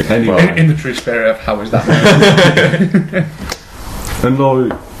 Anyway. In the true spirit of how is that? And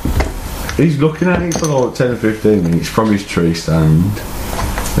like, he's looking at it for like 10 or 15 minutes from his tree stand,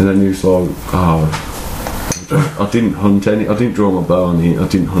 and then he was like, I didn't hunt I didn't draw my bow on it, I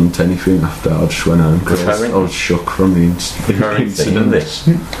didn't hunt anything after. I just went home because I was shook from the incident. This.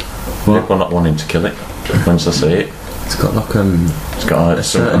 People not wanting to kill it once I see it. It's got like it's got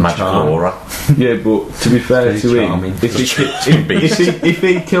a magical aura. Yeah, but to be fair to him, if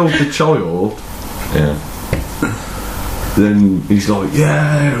he killed the child, then he's like,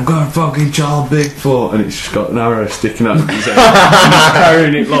 yeah, I've got a fucking child Bigfoot, and it's just got an arrow sticking out of his head, and he's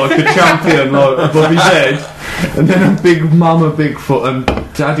carrying it like a champion, like above his head, and then a big mama Bigfoot and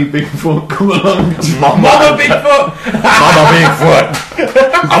daddy Bigfoot come along. Mama Bigfoot! Mama Bigfoot!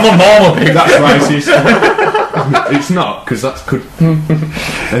 I'm a mama Bigfoot! That's racist. It's not, because that's good.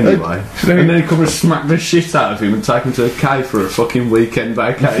 Anyway, and then he come and smack the shit out of him and take him to a cave for a fucking weekend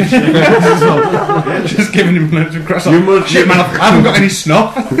vacation. Just giving him loads of cross. Shit, man, I haven't got any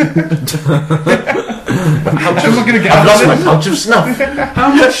snuff. How much am I going to get? I've lost my punch of snuff. How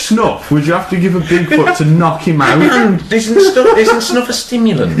much snuff would you have to give a Bigfoot to knock him out? Isn't snuff a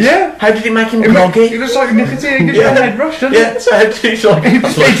stimulant? Yeah. How did it make him groggy? It looks like nicotine. It gives you a head rush, doesn't it? Yeah, so it's like...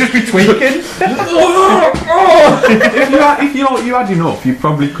 He'd just be tweaking. If you had enough, you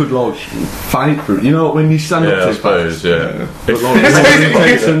probably could like fight for it. You know when you stand up to I suppose, But,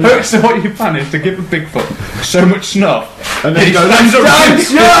 like, so what you plan is to give a Bigfoot so much snuff, and then he stands up,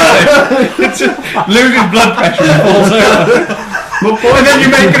 loses blood pressure and falls over. And then you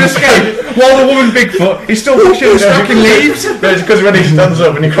make an escape while the woman Bigfoot is still pushing a stack of leaves. It's because when he stands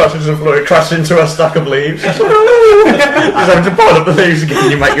up and he crashes the floor, he crashes into a stack of leaves. He's having to pile up the leaves again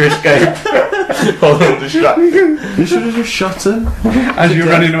and you make your escape. While they're all distracted. You should have just shot him. As you're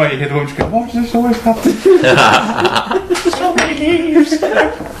running away, you hear the woman just go, why does this always happen? So many leaves.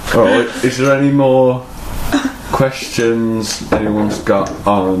 Alright, is there any more questions anyone's got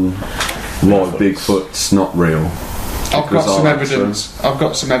on why Bigfoot's not real. I've got some evidence. I've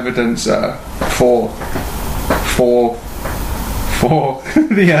got some evidence for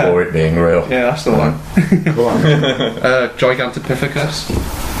the for it being real. Yeah, that's the one. Go on. Gigantopithecus.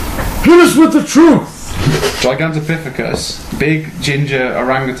 Hit us with the truth. Gigantopithecus, big ginger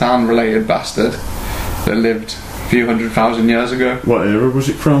orangutan related bastard that lived a few 100,000 years ago. What era was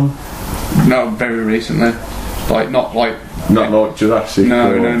it from? No, very recently. Not like Jurassic.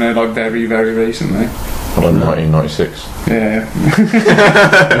 No, like very, very recently. Well, in 1996. Yeah.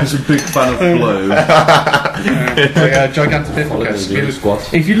 I was a big fan of Blue.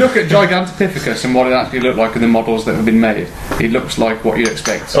 Gigantopithecus. If you look at Gigantopithecus and what it actually looked like in the models that have been made, it looks like what you'd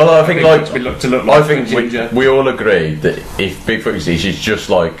expect. Well, I think I think we all agree that if Bigfoot exists, it's just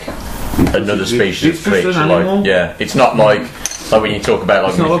like another species of creature. Like, yeah, it's not like when you talk about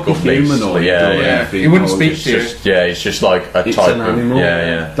like mythical beasts. It wouldn't speak to you. It's just like a type of animal.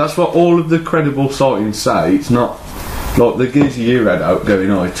 Yeah. That's what all of the credible sightings say. It's not like the geezer you read out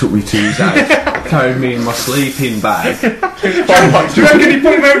going, "Oh, he took me to his house, carried me in my sleeping bag." Do you reckon he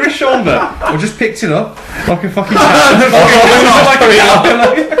put it over his shoulder, or just picked it up like a fucking cat?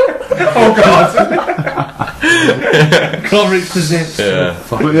 Oh god! Can't reach the zips. Yeah.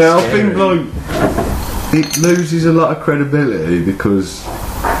 But yeah, I think like it loses a lot of credibility because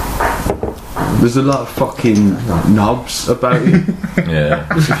there's a lot of fucking knobs about it. Yeah.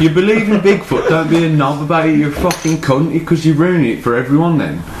 If you believe in Bigfoot, don't be a knob about it. You're a fucking cunt because you ruin it for everyone.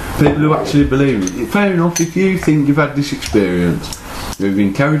 Then people who actually believe in it. Fair enough. If you think you've had this experience, you've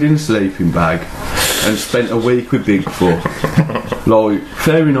been carried in a sleeping bag and spent a week with Bigfoot. Like,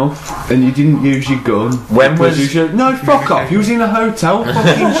 fair enough, and you didn't use your gun. When was no, fuck off. You was in a hotel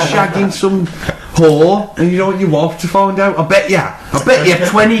fucking shagging some whore, and you don't want your wife to find out. I bet you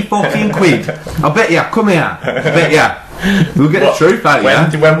 20 fucking quid. I bet you, come here. I bet you. We'll get the truth out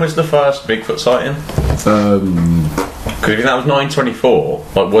of you. When was the first Bigfoot sighting? Because that was 924.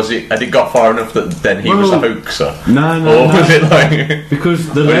 Like, had it got far enough that then he was a hoaxer? No. Or was it like because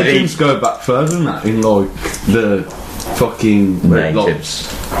the legends go back further than that in like the fucking natives.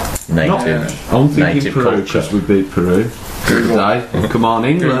 I'm thinking Peru because we beat Peru today. Come on,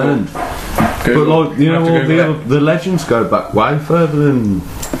 England. But like the legends go back way further than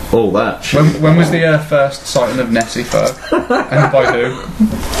all that shit. When was the first sighting of Nessie, Ferg? And by who?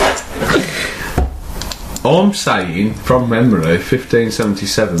 I'm saying, from memory,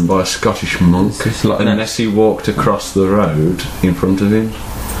 1577 by a Scottish monk, and Nessie walked across the road in front of him.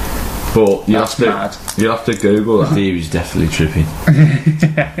 But you'll have to Google that. He was definitely tripping.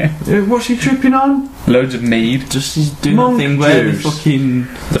 What's he tripping on? Loads of mead. Just he's doing that thing where the fucking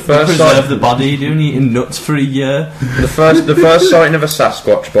first preserve the body, doing eating nuts for a year. The first sighting of a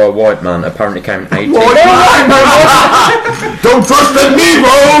Sasquatch by a white man apparently came in 18. Don't trust the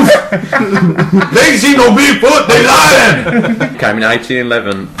Negroes! They see no Bigfoot, they lying! Came in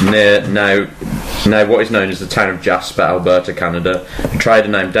 1811 near now what is known as the town of Jasper, Alberta, Canada. A trader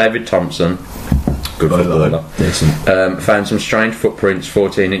named David Thompson, good footballer, found some strange footprints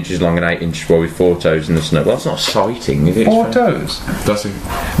 14 inches long and 8 inches wide with 4 toes in the snow. Well, that's not a sighting, is it? 4 toes? That's it.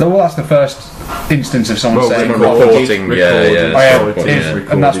 No, well, that's the first instance of someone saying reporting.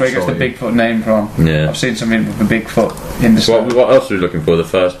 And that's where he gets the Bigfoot name from. Yeah. I've seen something with the Bigfoot in the snow. What else were we looking for? The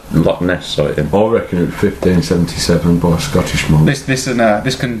first Loch Ness sighting? I reckon it was 1577 by a Scottish monk. This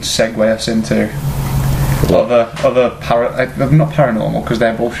can segue us into other not paranormal because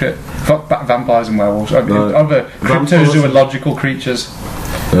they're bullshit. Fuck vampires and werewolves. Other cryptozoological creatures.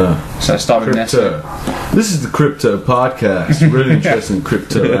 Yeah. So start with Nessie. This is the Crypto Podcast. Really interesting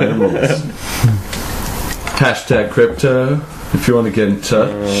crypto animals. Hashtag crypto if you want to get in touch.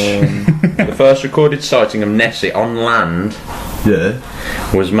 The first recorded sighting of Nessie on land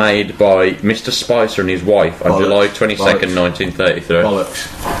was made by Mr. Spicer and his wife on July 22nd, 1933.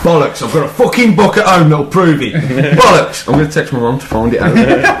 Bollocks, I've got a fucking book at home that'll prove it. Bollocks, I'm going to text my mum to find it out.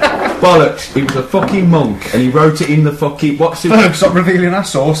 Bollocks, he was a fucking monk and he wrote it in the fucking... Stop revealing our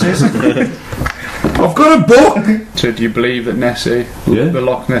sources. I've got a book! So do you believe that Nessie, the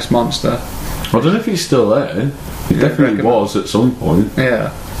Loch Ness Monster... I don't know if he's still there. He definitely was at some point.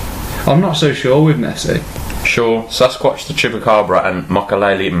 Yeah. I'm not so sure with Nessie. Sure, Sasquatch, the Chupacabra and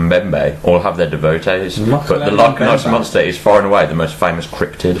Mokalele Mbembe all have their devotees, but the Loch Ness Monster is far and away the most famous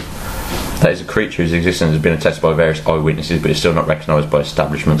cryptid. That is a creature whose existence has been attested by various eyewitnesses, but is still not recognised by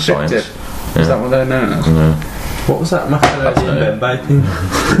establishment science. Is that what they're known as? No. What was that Mbembe thing?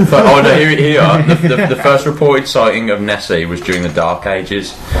 Oh no, here you are. The first reported sighting of Nessie was during the Dark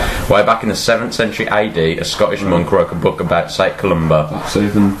Ages. Way back in the 7th century AD, a Scottish monk wrote a book about St Columba,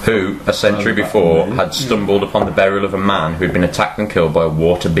 who, a century before, had stumbled upon the burial of a man who had been attacked and killed by a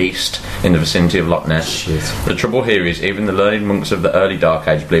water beast in the vicinity of Loch Ness. Shit. The trouble here is, even the learned monks of the early Dark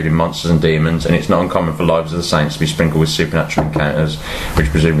Age believed in monsters and demons, and it's not uncommon for lives of the saints to be sprinkled with supernatural encounters, which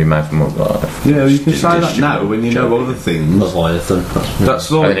presumably made for more life. Yeah, you can say that now when you know other things. Leviathan. That's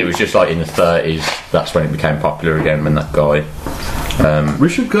And then it was just like in the 30s, that's when it became popular again, when that guy... we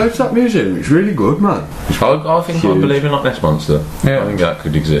should go to that museum. It's really good, man. I think I believe in Loch Ness Monster. Yeah. I think that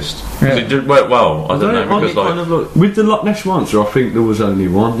could exist. Yeah. It did work well. I don't know, because like... with the Loch Ness Monster, I think there was only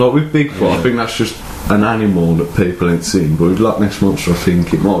one. Like with Bigfoot, I think that's just an animal that people ain't seen. But with Loch Ness Monster, I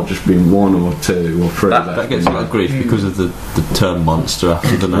think it might have just been one or two or three. That gets a lot of grief because of the term monster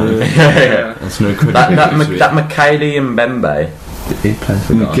after the name. Yeah. That's no credit. That Michaeli Mbembe. He plays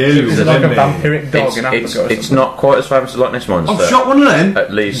for It's like a vampiric dog in Africa. It's not quite as famous as Loch Ness Monster. I've shot one of them.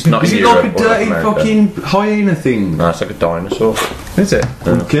 At least not Is in it Europe like a or North dirty America. fucking hyena thing? No, it's like a dinosaur. Is it?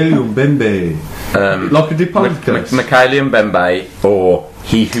 Kelly Mbembe. Like a Diplodocus. Michaeli Mbembe, or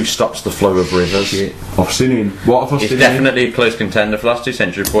He Who Stops the Flow of Rivers. I've seen him. What have I It's seen definitely a close contender. For the last 2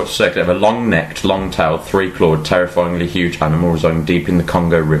 centuries, reports circulate of a long-necked, long-tailed, 3-clawed, terrifyingly huge animal residing deep in the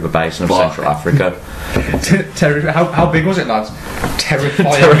Congo River basin of Central Africa. How big was it, lads?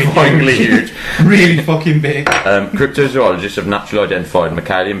 Terrifyingly huge. Really fucking big. Cryptozoologists have naturally identified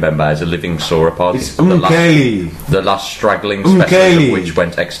Michaeli Mbembe as a living sauropod. It's Umkeli. The last straggling specimen of which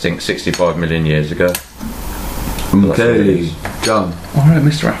went extinct 65 million years ago. Umkeli. Done. Alright,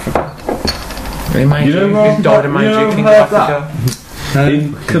 Mr. Africa. You know what? Died of Magic King of Africa.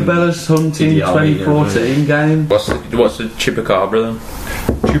 In Cabela's Hunting 2014 game. What's the chupacabra then?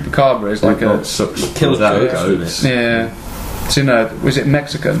 Chupacabra is like a... kills goats. Yeah. It's in was it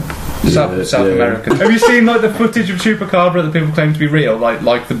Mexican? South yeah. American. Have you seen like the footage of Chupacabra that people claim to be real,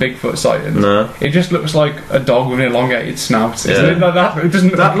 like the Bigfoot sightings? No. It just looks like a dog with an elongated snout. Isn't it like that? It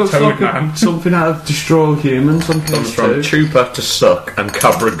doesn't. That look looks like like something out of Destroy All Humans. Comes from chupa to suck and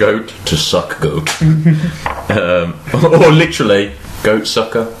cabra goat to suck goat. Or literally goat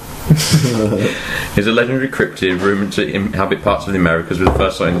sucker. Is a legendary cryptid rumoured to inhabit parts of the Americas, with the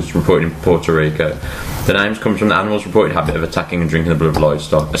first sightings reported in Puerto Rico. The name comes from the animal's reported habit of attacking and drinking the blood of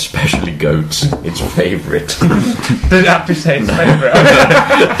livestock, especially goats. Its favourite. Did have to say its favourite?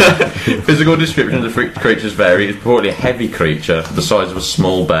 Physical descriptions of the creatures vary. It's reportedly a heavy creature, the size of a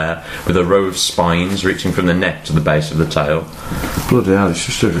small bear, with a row of spines reaching from the neck to the base of the tail. Bloody hell, it's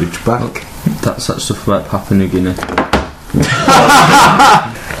just a rich back. That's that stuff about Papua New Guinea.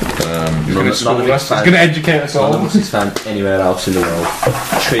 It's going to educate us all. None of us is found anywhere else in the world.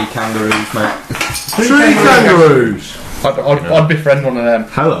 Tree kangaroos, mate. Tree kangaroos! I'd befriend one of them.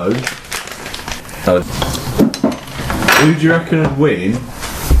 Hello. Who do you reckon would win?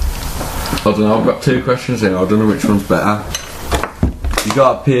 I don't know, I've got 2 questions here, I don't know which one's better. You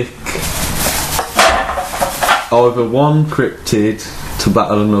gotta pick either one cryptid to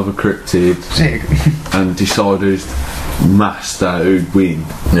battle another cryptid and decide who's master who'd win.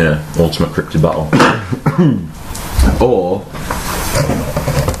 Yeah, ultimate cryptid battle. Or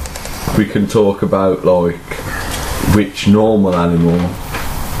we can talk about like which normal animal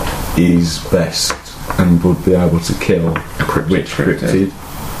is best and would be able to kill which cryptid.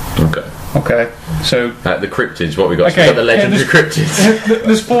 Okay, so the cryptids, what we got? Okay, so we got the legendary cryptids.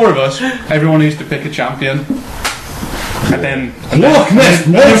 There's 4 of us. Everyone needs to pick a champion, and then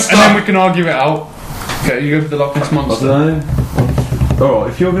we can argue it out. Okay, you go for the Loch Ness Monster. Alright,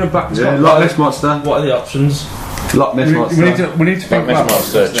 if you're going to back Loch Ness Monster, what are the options? Loch Ness Monster. We need to think about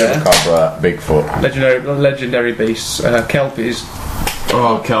Monster, Chupacabra, Bigfoot. Legendary beasts, Kelpies.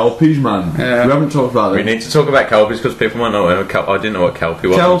 Oh, Kelpies, man. Yeah. We haven't talked about them. We need to talk about Kelpies because people might know. I didn't know what Kelpie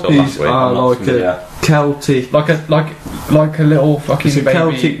was until last week. Are like a Celtic, like a little fucking it's a baby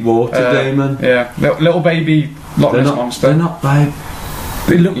Celtic water demon. Yeah, little baby Loch Ness Monster. They're not babe.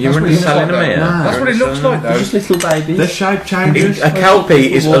 You weren't selling them here. That's what it looks like, though. Just little babies. They're shape changes. A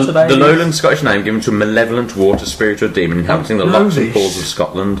Kelpie is the lowland Scottish name given to a malevolent water spirit or demon inhabiting the lochs and pools of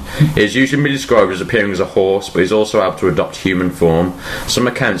Scotland. It is usually described as appearing as a horse, but is also able to adopt human form. Some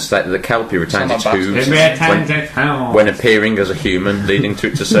accounts state that the Kelpie retains its hooves when appearing as a human, leading to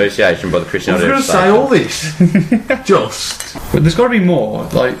its association by the Christian idea of Satan. I was going to say all this. Just. But there's got to be more.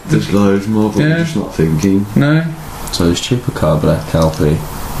 Like there's loads more, but I'm just not thinking. No. So there's Chupacabra, Kelpie,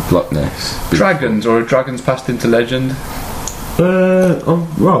 Loch Ness. Dragons, or dragons passed into legend?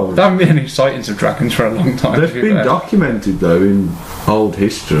 Well, there haven't been any sightings of dragons for a long time. They've been documented though in old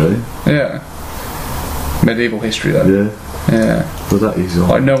history. Yeah. medieval history though. Yeah. Yeah. But that is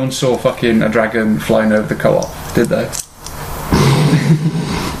Like no one saw fucking a dragon flying over the co-op, did they?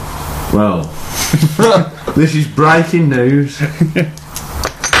 Well, this is breaking news.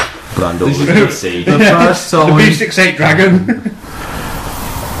 Brando This is was see. the first The time. B68 dragon.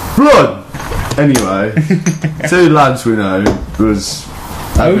 Blood! Anyway, two lads we know was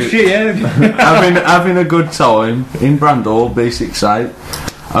Oh shit, yeah. having a good time in Brandall, B68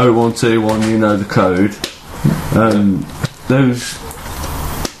 0121, you know the code. They was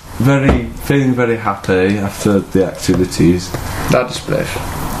feeling very happy after the activities. That a spliff.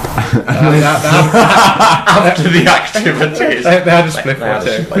 After the activities. They had a spliff or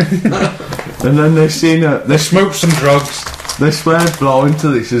two. And then they Smoked some drugs. they swear blind to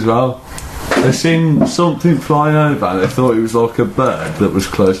this as well. They seen something flying over and they thought it was like a bird that was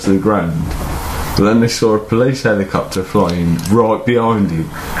close to the ground. But then they saw a police helicopter flying right behind him,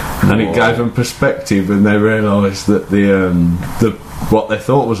 and it gave them perspective, and they realised that the what they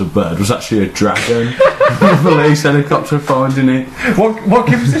thought was a bird was actually a dragon. The police helicopter finding it. What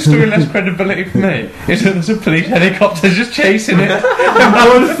gives this story less credibility for me is that there's a police helicopter just chasing it.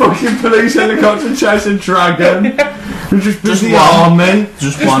 One fucking police helicopter chasing a dragon. Just the army.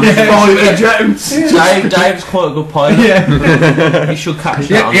 Just one. Fighter jets. Dave's quite a good pilot. Yeah. He should catch that.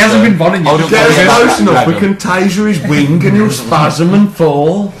 Yeah, he hasn't been volleying you. Get us close enough, we can taser his wing and he'll spasm and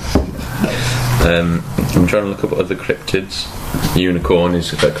fall. I'm trying to look up other cryptids. Unicorn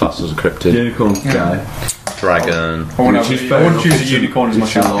is classed as a cryptid. Unicorn guy. Dragon. I wouldn't choose a unicorn as my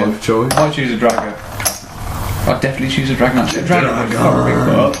champion. life choice. I'd choose a dragon. I'd definitely choose a dragon. Actually, a dragon would be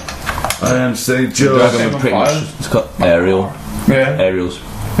quite big. I am saying The Joe. dragon would pretty much. It's got aerial. Yeah. Aerial's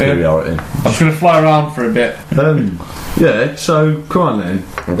superiority. I'm just going to fly around for a bit. Yeah, so come on then.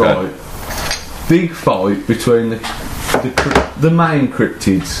 Okay. Right. Big fight between the main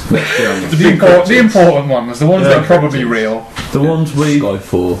cryptids. Let's be honest. The important ones, the ones that are probably real. The ones we. Sky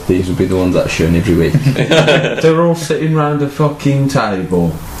 4, these would be the ones that are shown every week. They're all sitting round a fucking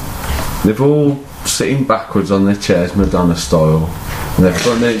table. They're all sitting backwards on their chairs, Madonna style. And they're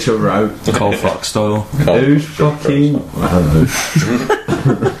fronting each other out. Cole Fox style. Who's fucking. Hello.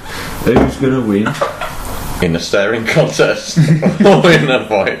 Who's gonna win? In a staring contest. Or in a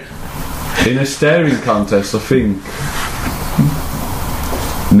fight. In a staring contest, I think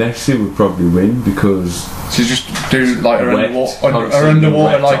Nessie would probably win because So just do like her Wet, underwater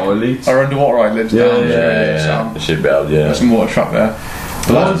wet like eyelids. her underwater eyelids Yeah, down. Yeah. It should be able, There's some water trap there.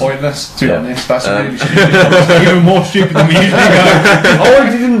 But that's pointless, to be Yeah. honest. That's really stupid. Even more stupid than we usually go. I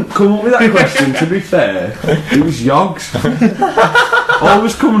didn't come up with that question, to be fair. It was Yogs. I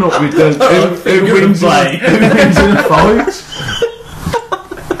was coming up with who wins in a fight.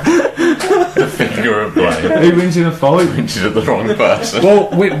 Figure of play. Who wins in a fight? Pointed at the wrong person. Well,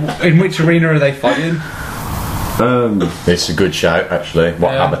 in which arena are they fighting? It's a good shout, actually.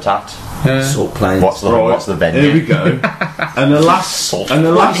 What Yeah. habitat? Salt plains. What's the venue? Here we go. An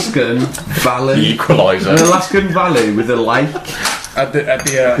Alaskan valley. The Equalizer. An Alaskan valley with a lake. At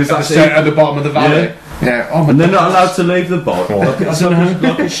that's the bottom of the valley. Yeah. Oh my And they're not allowed to leave the bog. Like a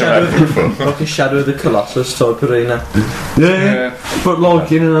shadow of the Colossus type arena. Yeah. But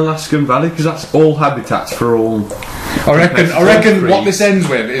like in an Alaskan valley, because that's all habitats for all. I reckon what this ends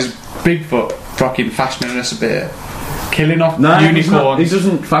with is Bigfoot fucking fashioning us a beer, killing off unicorns. He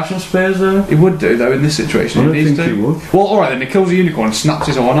doesn't fashion spears though. He would do though in this situation. I don't He needs think to. he would. Well, all right then. He kills a unicorn, snaps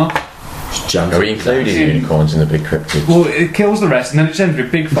his horn off. Are we including unicorns in the big cryptids? Well, it kills the rest, and then it ends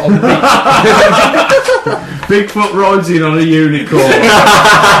with Bigfoot on the beach. Bigfoot rides in on a unicorn,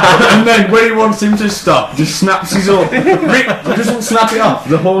 and then when he wants him to stop, just snaps his horn. Doesn't snap it off.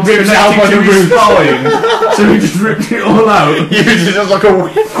 The horn's Rips it out by connected the to his roof. spine, so he just rips it all out. Uses just like a Woo!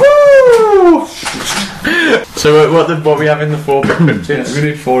 So what we have in the four big cryptids? We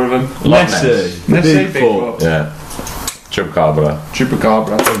need 4 of them. Nessie, Nessie, Bigfoot, Bigfoot, Yeah. Chupacabra.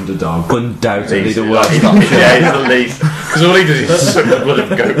 Chupacabra. Underdog. Undoubtedly the Yeah, worst. he's the least. Because all he does is suck the blood of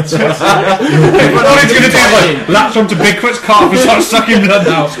goats. But all he's going to do is like latch onto Bigfoot's calf and start sucking blood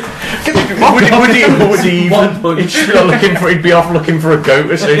out. Would he even? He'd be off looking for a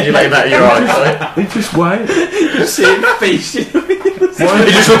goat as soon as you let him out of your eyes. He just wait. See him feasting. He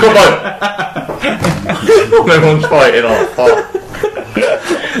just look up like everyone's fighting off.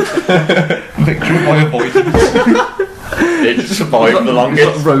 Victory by avoidance. He just survived the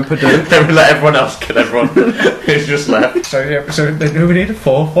longest. Then we let everyone else kill everyone. He's just left. So we need a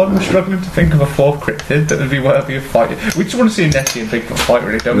 4th one. We're struggling to think of a 4th cryptid that would be worthy of fighting. We just want to see Nessie and Bigfoot fight,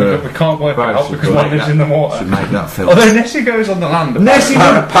 really, don't we? Yeah. But we can't work it Right, out should because we one make lives that- in the water. Should make that film. Although Nessie goes on the land. Nessie,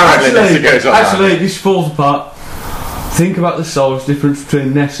 Apparently Nessie goes on actually, this falls apart. Think about the size difference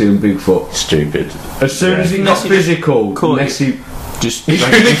between Nessie and Bigfoot. Stupid. As soon as it got physical, Nessie just into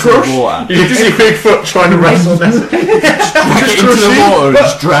the water. You can see Bigfoot trying to wrestle Nessie. Just into the water and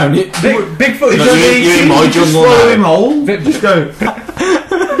just drown it. Bigfoot you in my jungle swallow him whole. Just go.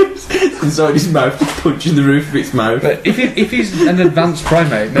 Inside his mouth, just punching the roof of its mouth. But if he's an advanced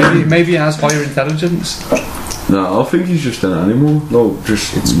primate, maybe he has higher intelligence. No, I think he's just an animal. No,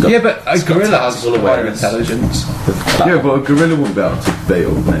 just yeah, but a gorilla has higher intelligence. Yeah, but a gorilla wouldn't be able to beat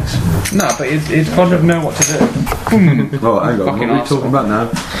up Ness. No, but he'd kind of know what to do. Oh, hang on, what are we talking about now?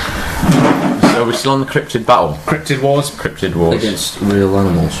 So we're still on the cryptid battle. Cryptid wars against real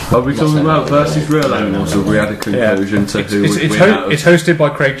animals. Are we talking about versus real animals, or we had a conclusion to who would win out? It's hosted by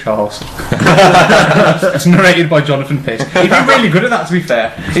Craig Charles. It's narrated by Jonathan Pitt. He'd be really good at that, to be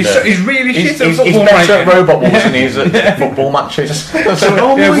fair. He's really shit at football. He's better at robot wars than he is at football matches.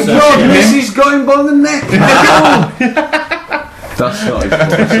 Oh my god, Messi's going by the neck. That's not his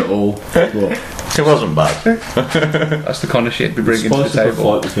voice at all. What? It wasn't bad. That's the kind of shit we bring into the table.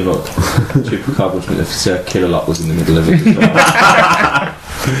 Fight between like chupacabras, but if Sir Killalot was in the middle of it.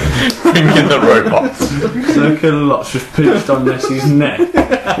 Bringing the robots. Sir Killalot's just pinched on Nessie's neck.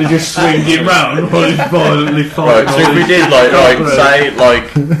 They just swing him round while he's violently fighting. Right, so if we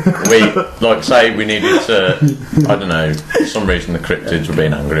did say we needed to, I don't know, for some reason the cryptids were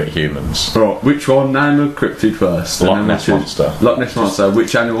being angry at humans. Right, which one? Name a cryptid first. Loch Ness Monster. Loch Ness Monster.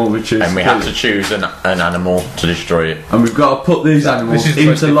 Which animal we choose? And we have to choose an animal to destroy it. And we've got to put these animals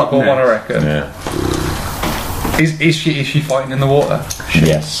into Loch Ness. One, I reckon. Yeah. Is she fighting in the water?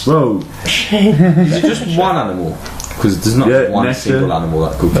 Yes. Whoa. Is it just one animal? Because there's not one single animal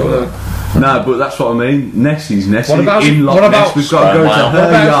that could kill her. No, but that's what I mean. Nessie's in Loch Ness. We've got to go to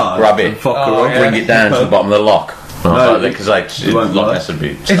her yard, grab it, fuck her up, bring it down to the bottom of the lock. No, because Loch Ness would be.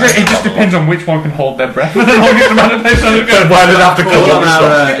 It just depends on which one can hold their breath for the longest amount of time. Why did I have to call on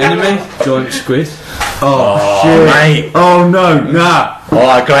our enemy? Giant squid. Oh shit! Mate. Oh no, nah. Oh,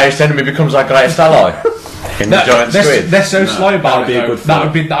 our greatest enemy becomes our greatest ally. In the giant squid. They're so slow about it. Though. That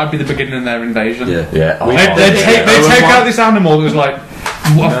would be the beginning of their invasion. Yeah. They take out this animal that was like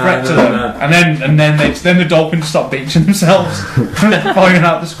what a threat to them, and then the dolphins stop beaching themselves, firing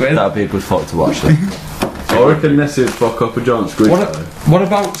out the squid. That'd be a good fight to watch. Then. I reckon Nessie would fuck up a giant squid. What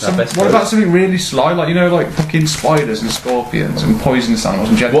about something really sly, like fucking spiders and scorpions and poisonous animals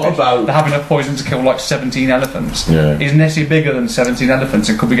and jellyfish? What about they have enough poison to kill like 17 elephants? Yeah. Is Nessie bigger than 17 elephants,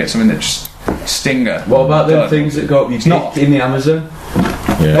 and could we get something that just sting her? What about them things that got you dipped in the Amazon?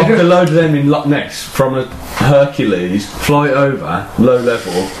 Yeah. I'll a load of them in Loch Ness from a Hercules, fly over, low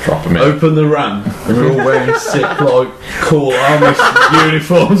level, drop them in, open the ramp, and we're all wearing sick, like, cool army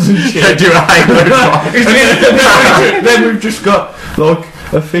uniforms and shit. They do a halo. Then we've just got, like,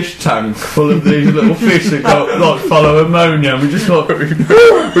 a fish tank full of these little fish that follow ammonia, and we just like,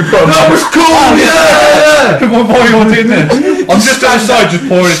 that was cool, yeah! Why are you all doing this? I'm just outside, just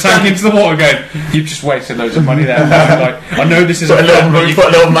pouring a tank into the water, going, you've just wasted loads of money there. Like, I know this is put a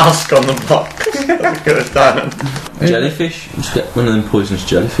little mask on the box. Jellyfish? Just get one of them poisonous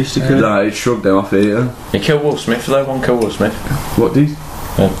jellyfish to kill. No, it shrugged them off here. He killed Will Smith though. One killed Will Smith. What did?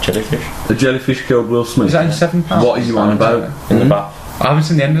 Jellyfish. The jellyfish killed Will Smith. Is that in £7? What are you on about? In the bath. I haven't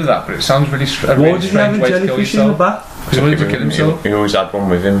seen the end of that, but it sounds really strange. Why did he have a jellyfish in the bath? Because he wanted to kill himself. He always had one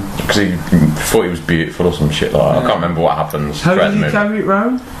with him because he thought he was beautiful or some shit like that. I can't remember what happens. How did he carry it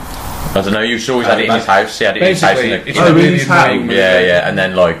round? I don't know, you always had it in his house. He had it in his house. In his house? Yeah. And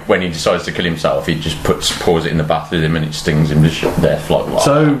then, like, when he decides to kill himself, he just pours it in the bath with him and it stings him to death. Like,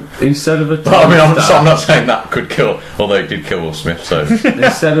 so, instead of a I'm not saying that could kill, although it did kill Will Smith, so.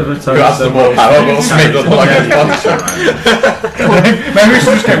 Instead of a who has the more power, Will Smith or the Loch Ness Monster? Maybe we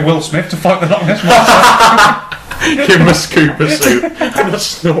should just get Will Smith to fight the Loch Ness Monster. Give him a scuba suit and a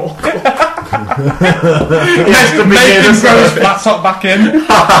snorkel. Make him throw his flat top back in.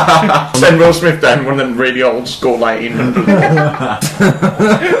 Send Will Smith down one of them really old school 1800s.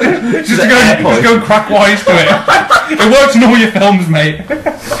 just go crack wise to it. It works in all your films, mate.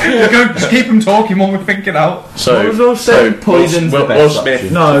 Just keep him talking while we think it out. So Will Smith, Will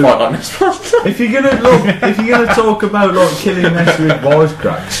Smith. No. If you're gonna talk about like killing Ness with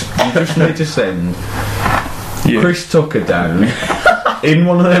wisecracks, you just need to send Chris Tucker down in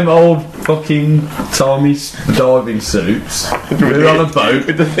one of them old fucking Tommy diving suits. We're on a boat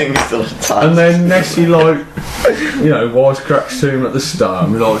with the thing still attached. And then Nessie wisecracks to him at the start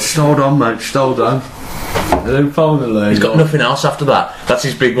and we're like, hold on mate, hold on. And then finally he's got nothing else after that. That's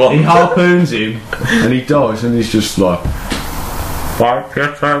his big one. He harpoons him and he dies and he's just like, wipe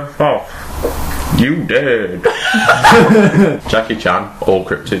yourself off. You dead. Jackie Chan, all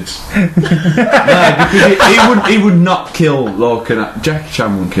cryptids. No, because he would not kill like Jackie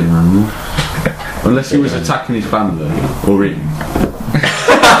Chan wouldn't kill an animal unless he was attacking his family or him.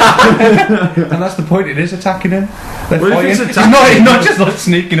 And that's the point. It is attacking him. Well, if He's not just like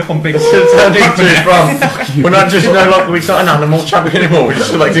sneaking up on big. We're not just we're not an animal champion anymore. We're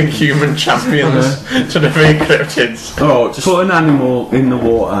just selecting human champions to defeat cryptids. Oh, just put an animal in the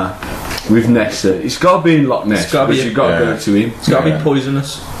water with Nessie. It's got to be in Loch Ness. You've got to go to him. It's got to be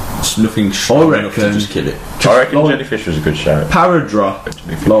poisonous. It's nothing strong enough to just kill it. I reckon jellyfish was a good shout. Paradrop.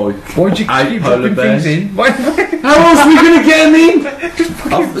 Why'd you keep dropping things in? How else are we going to get them in?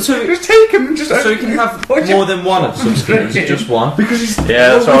 Just take them. So you can have more than one of some things. Just one. Because it's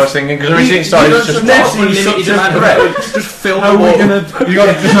that's what I was thinking. Because originally it started as just Nessie, just fill the water. You got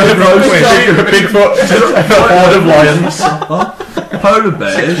to just Bigfoot, a horde of lions, polar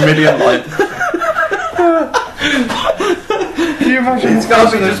bears. 6 million lions. Can you imagine? It's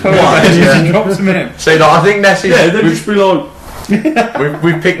got to be just drops them in. See, I think Nessie. Yeah, they'd just be like.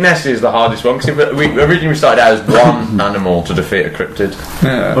 we picked Nessie as the hardest one because we originally started out as one animal to defeat a cryptid.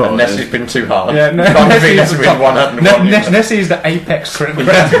 Yeah. And Nessie's been too hard. Yeah, Nessie is the apex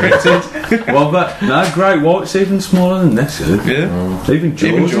cryptid. Well, great white's even smaller than Nessie. Yeah. Even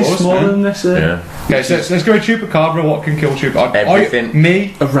Jaws is smaller than Nessie. Yeah. Okay, so let's go with Chupacabra. What can kill Chupacabra? Everything.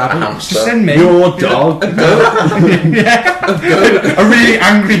 Me. A rabbit. Just send me. Your dog. A goat. Yeah. A really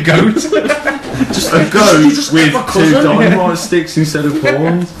angry goat. Just a goat with 2 dynamite sticks instead of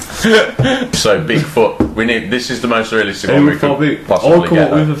horns. So Bigfoot. This is the most realistic one we could possibly I'll come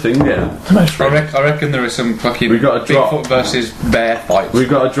up with a thing. I reckon there is some fucking Bigfoot versus bear fight. We've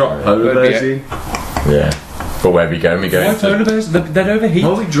got to drop polar bears in. Yeah. But where we go? Why polar bears? They'd overheat. Why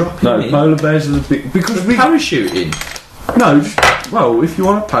are we dropping No, polar bears are the big. Because we parachuting. No, well, if you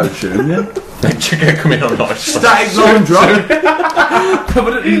want to parachute them, yeah. Then you can come in on nice static line drop.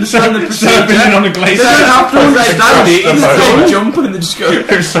 But understand the procedure on a glacier. They don't have to understand it. It's jump and then just go.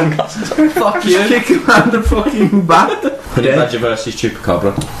 Fuck you. Kick him around the fucking back. Honey Badger versus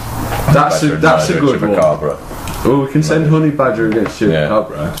Chupacabra. That's a good one. Well, we can send Honey Badger against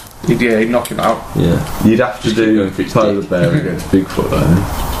Chupacabra. He'd knock him out. Yeah. You'd have to do polar bear against Bigfoot though.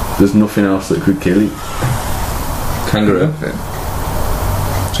 There's nothing else that could kill it. Kangaroo.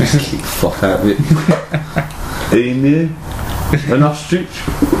 Just kick the fuck out of it. Emu. An ostrich.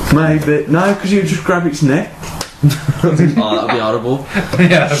 Maybe. No, because you just grab its neck. Oh, that'd be horrible.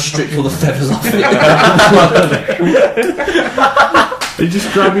 Yeah. Strip all the feathers off it. You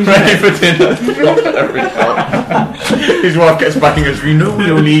just grab his ready for dinner. Every time. His wife gets back and goes, we know we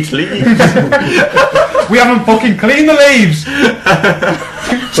don't eat leaves. We haven't fucking cleaned the leaves.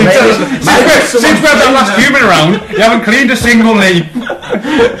 Since we had that last human around, you haven't cleaned a single leaf.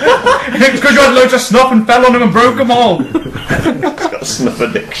 It's because you had loads of snuff and fell on them and broke them all. He's got a snuff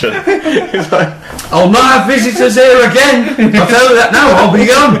addiction. He's like, I'll not have visitors here again. I'll tell you that now. I'll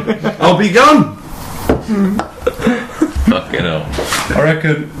be gone. Fucking hell. I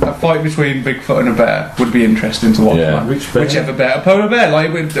reckon a fight between Bigfoot and a bear would be interesting to watch. Yeah. Whichever bear. A polar bear.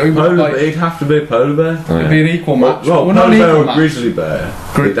 It'd have to be a polar bear. It'd be an equal match. Well, polar bear or grizzly bear.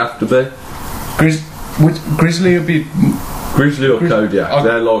 It'd have to be. Grizzly would be. Grizzly or Kodiak.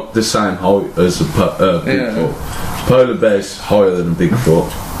 They're like the same height as a Bigfoot. Yeah. Polar bear's higher than a Bigfoot.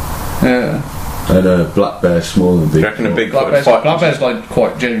 Yeah. And a black bear's smaller than Bigfoot. Do you reckon a Bigfoot black bear's like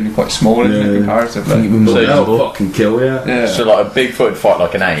genuinely quite small, isn't it, comparatively? So they'll fucking kill you. Yeah. So like a Bigfoot would fight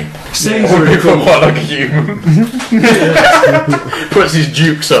like an ape. Caesar or a Bigfoot would fight like a human. Puts his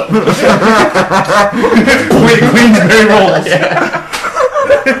dukes up. Queensberry rolls. Yeah.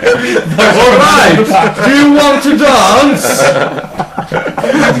 Alright, do you want to dance?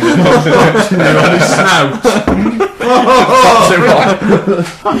 On his snout.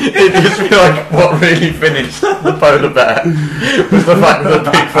 It just feel like what really finished the polar bear was the fact that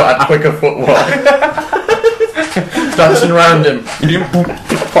the Bigfoot had quicker footwork. Dancing around him,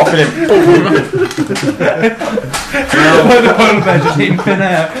 popping him. The polar bear just eating thin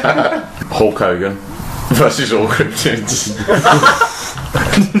air. Hulk Hogan versus all cryptids.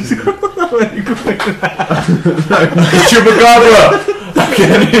 Chupacabra.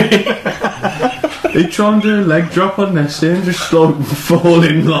 He tried to do a leg drop on Nessie and just like fall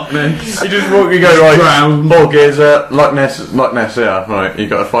in Loch Ness. He just walk, you go right. Drown. Oh, geez, Loch Ness, yeah, right. You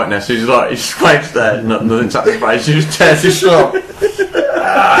got to fight Ness. He's like, he just waits there, nothing's at his face. He just tears his shot.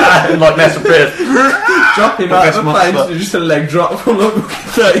 And Loch Ness appears. Drop him out of the face and just a leg drop from like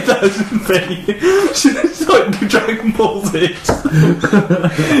 30,000 feet. It's like the Dragon Ball Z.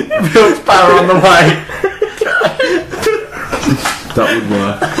 Builds power on the way. That would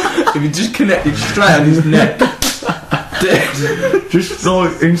work. If you just connected straight on his neck. Just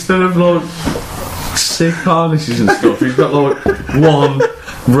like, instead of like sick harnesses and stuff, he's got like one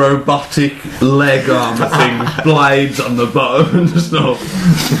robotic leg armour thing, blades on the bottom and stuff.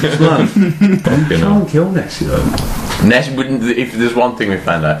 Can't kill Nessie though. Nessie wouldn't. If there's one thing we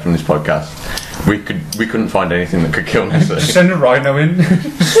found out from this podcast, we couldn't find anything that could kill Nessie. Just send a rhino in,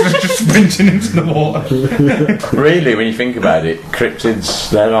 just sprinting into the water. Really, when you think about it, cryptids,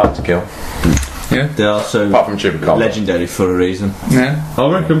 they're hard to kill. Yeah, They're also apart from Chupacabra. legendary for a reason. Yeah, I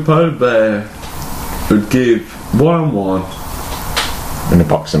reckon polar bear would give 1-on-1 in a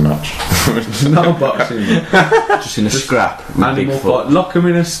boxing match. no boxing, Just in a scrap. with animal Bigfoot. fight. Lock them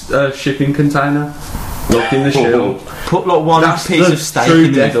in a shipping container. Lock in the shield. Put like one That's piece the of steak true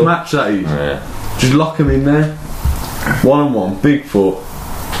in the death middle. match. That is. Yeah. Just lock them in there. 1-on-1, Bigfoot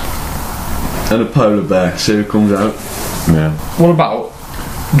and a polar bear. See who comes out. Yeah. what about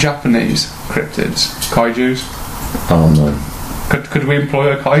Japanese cryptids, kaijus? Oh no. Could we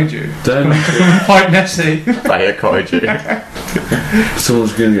employ a kaiju? Then Fight Nessie. Play a kaiju.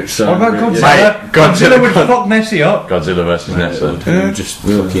 someone's going to get so What about angry. Godzilla? Mate, Godzilla would Godzilla- fuck Nessie up. Godzilla versus Nessie. You just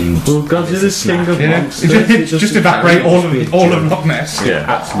fucking. Well, Godzilla's king of Yeah, monsters. just evaporate all of Loch Ness. Yeah.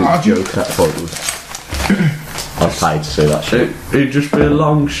 Absolute joke that fight was. I'd pay to see that shit. It'd just be a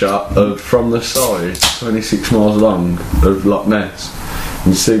long shot of from the side, 26 miles long, of Loch Ness.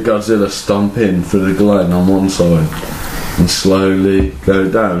 And you see Godzilla stomp in through the glen on one side and slowly go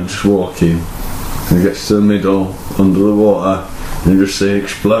down, just walking. And he gets to the middle, under the water, and you just see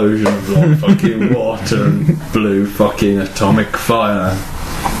explosions of like fucking water and blue fucking atomic fire.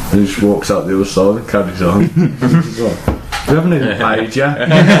 And he just walks out the other side and carries on. We haven't even paid you.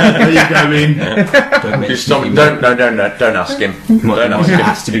 Where you going? Don't ask him. Don't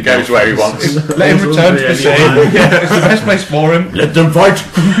ask him. He goes where he wants. Let him return to the sea. It's the best place for him. Let them fight.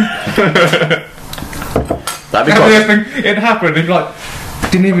 That'd be quite. It happened. It's like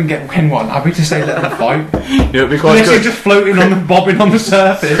didn't even get Ken1 happy to say let them fight. It'd be quite Nessie good. just floating on the bobbing on the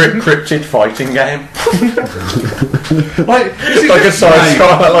surface. Cryptid fighting game. Like Like a side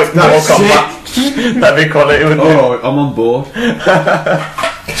sky, like Mortal Kombat. That'd be quality, wouldn't it? Alright, I'm on board.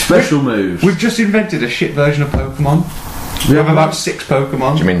 Special moves. we've just invented a shit version of Pokemon. We have about 6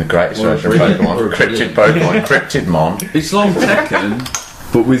 Pokemon. Do you mean the greatest version of Pokemon? Cryptid Pokemon. Cryptidmon. It's like Tekken,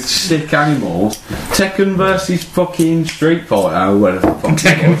 but with sick animals. Tekken versus fucking Street Fighter, whatever the fuck.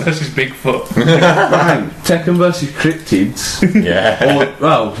 Tekken versus Bigfoot. Bang. Tekken versus cryptids. Yeah. Or,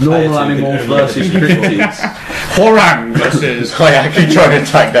 well, normal animals versus cryptids. Horang versus. I actually trying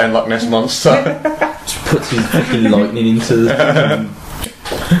to take down Loch Ness Monster. Just puts his fucking lightning into the.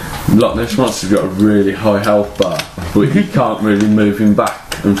 Loch Ness Monster's got a really high health bar, but you can't really move him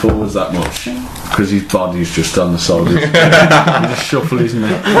back and forwards that much because his body's just on the side of his head. You just shuffle his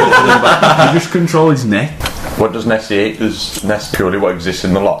neck. You just control his neck. What does Nessie eat? Does Nessie purely what exists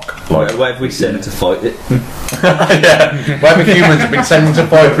in the lock? Like, Where have we sent to fight it? yeah. Whatever humans have been sending to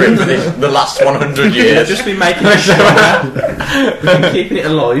fight for it for the last 100 years. Just been making it stronger. Been keeping it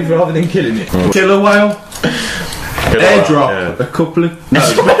alive rather than killing it. Killer whale. Airdrop a couple of. No.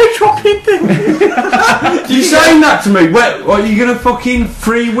 Airdropping thing. You saying that to me? What are you gonna fucking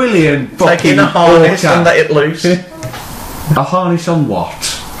free willy and fucking Taking a harness orca? and let it loose. A harness on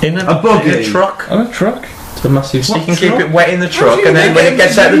what? In A buggy? in a truck. On a truck. It's a massive. You can keep it wet in the truck, do you and then think when it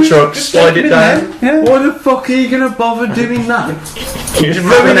gets out of the truck, Just slide it in down. there. Yeah. Why the fuck are you gonna bother doing that? You just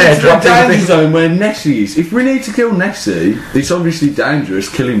Going put an into the airdrop danger in the zone where Nessie is. If we need to kill Nessie, it's obviously dangerous,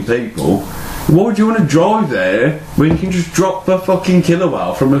 killing people. Why would you want to drive there when you can just drop the fucking killer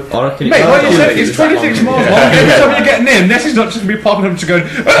whale from a... I reckon Mate, like you said, it's it's 26 miles long. Every time you get near, Nessie's not just going to be popping up to going.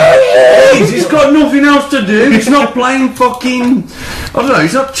 It's got nothing else to do. It's not playing fucking... I don't know,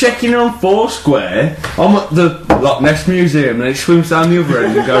 it's not checking on Foursquare. I'm at the Loch Ness Museum and it swims down the other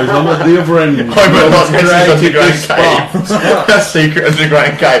end and goes, I'm at the other end. I'm at Loch Ness's Created underground this cave. spot. That's secret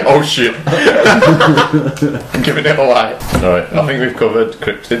underground cave. Oh shit. I'm giving it away. Alright, I think we've covered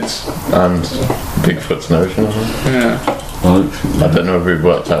cryptids and Bigfoot's notion. Yeah. I don't know if we've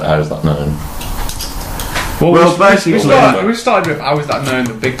worked out how's that known. Well, basically... we started with how is that known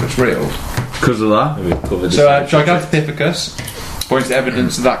that Bigfoot's real? Because of that. We've covered So Gigantopithecus points to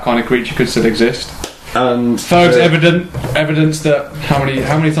evidence that that kind of creature could still exist. And... Third evidence that how many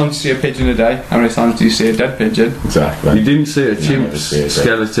times do you see a pigeon a day? How many times do you see a dead pigeon? Exactly. You didn't see a chimp's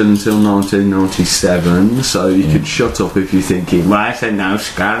skeleton until 1997, so you could shut up if you're thinking, well, I said no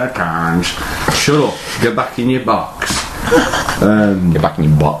skeletons. Shut up, get back in your box. Get back in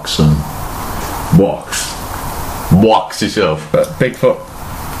your box, son. Box. Box yourself. But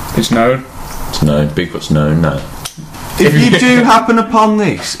Bigfoot is known. It's known. Bigfoot's known now. if you do happen upon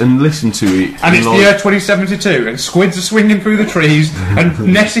this and listen to it, and it's the year 2072, and squids are swinging through the trees, and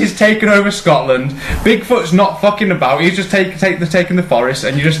Nessie's taken over Scotland, Bigfoot's not fucking about, he's just taking the forest,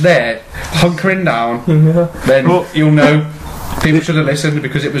 and you're just there, hunkering down, then you'll know people should have listened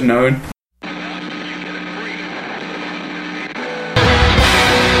because it was known.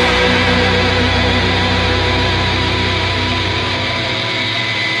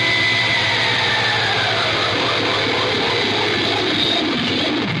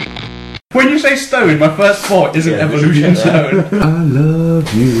 When you say stone, my first thought isn't evolution stone. I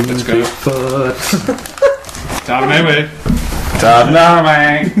love you. Let's go. Bigfoot.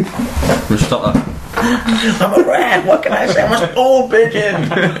 We'll stop that. I'm a rat, what can I say? I'm a stool pigeon.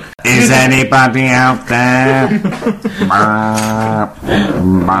 Is anybody out there?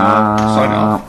 Sign off.